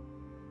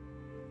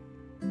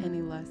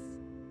any less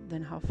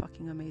than how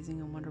fucking amazing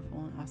and wonderful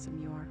and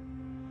awesome you are.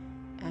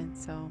 And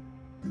so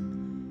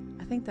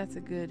I think that's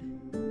a good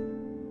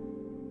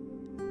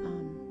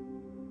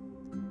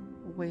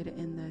way to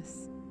end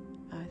this.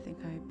 I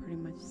think I pretty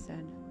much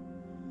said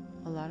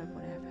a lot of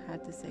what I've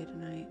had to say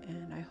tonight,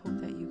 and I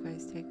hope that you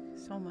guys take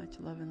so much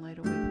love and light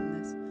away from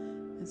this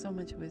and so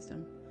much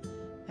wisdom.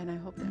 And I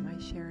hope that my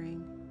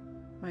sharing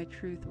my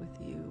truth with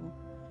you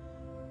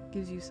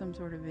gives you some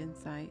sort of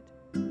insight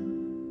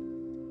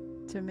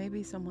to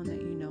maybe someone that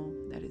you know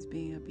that is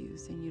being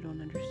abused and you don't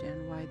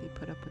understand why they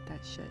put up with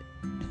that shit.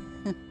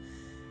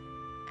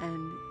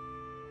 And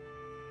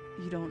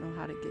you don't know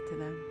how to get to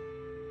them,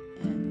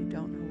 and you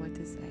don't know what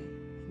to say,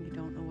 and you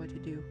don't know what to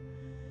do.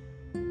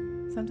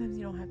 Sometimes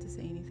you don't have to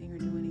say anything or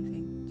do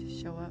anything. Just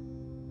show up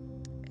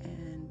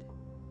and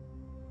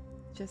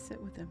just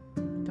sit with them.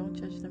 Don't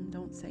judge them.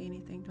 Don't say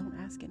anything. Don't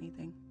ask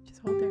anything.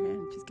 Just hold their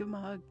hand. Just give them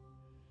a hug.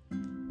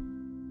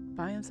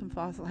 Buy them some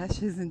false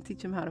lashes and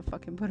teach them how to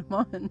fucking put them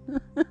on.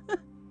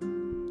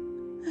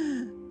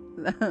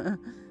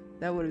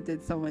 That would have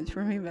did so much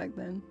for me back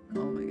then.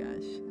 Oh my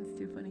gosh, that's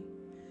too funny.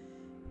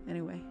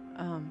 Anyway,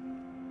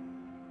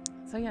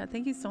 so yeah,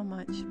 thank you so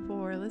much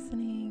for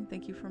listening.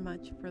 Thank you for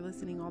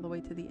listening all the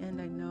way to the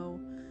end. I know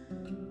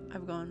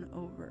I've gone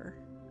over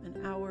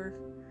an hour.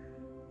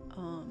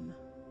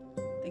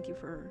 Thank you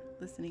for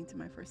listening to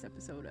my first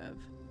episode of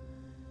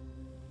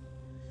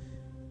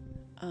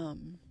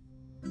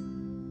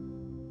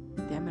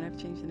damn it, I've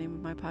changed the name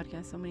of my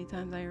podcast so many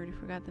times I already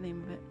forgot the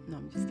name of it. No,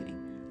 I'm just kidding.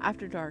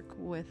 After Dark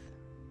con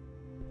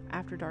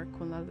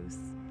la Luz.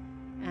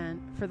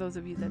 And for those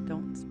of you that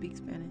don't speak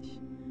Spanish,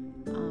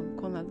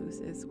 con la Luz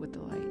is with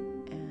the light.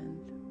 And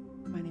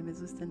my name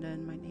is Lucinda,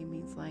 and my name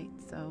means light.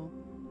 So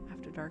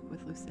After Dark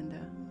with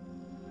Lucinda,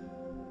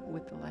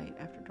 with the light,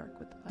 After Dark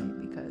with the light,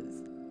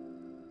 because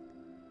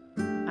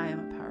I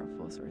am a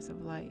powerful source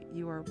of light.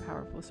 You are a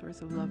powerful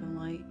source of love and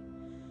light.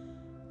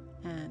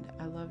 And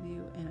I love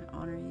you, and I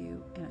honor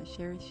you, and I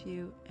cherish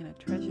you, and I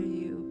treasure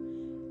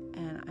you,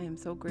 And I am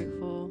so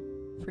grateful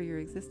for your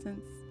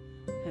existence.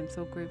 I am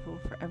so grateful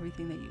for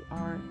everything that you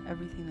are,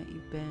 everything that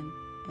you've been,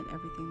 and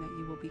everything that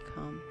you will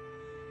become.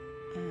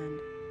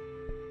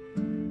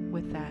 And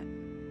with that,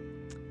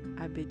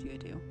 I bid you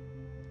adieu.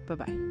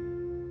 Bye-bye.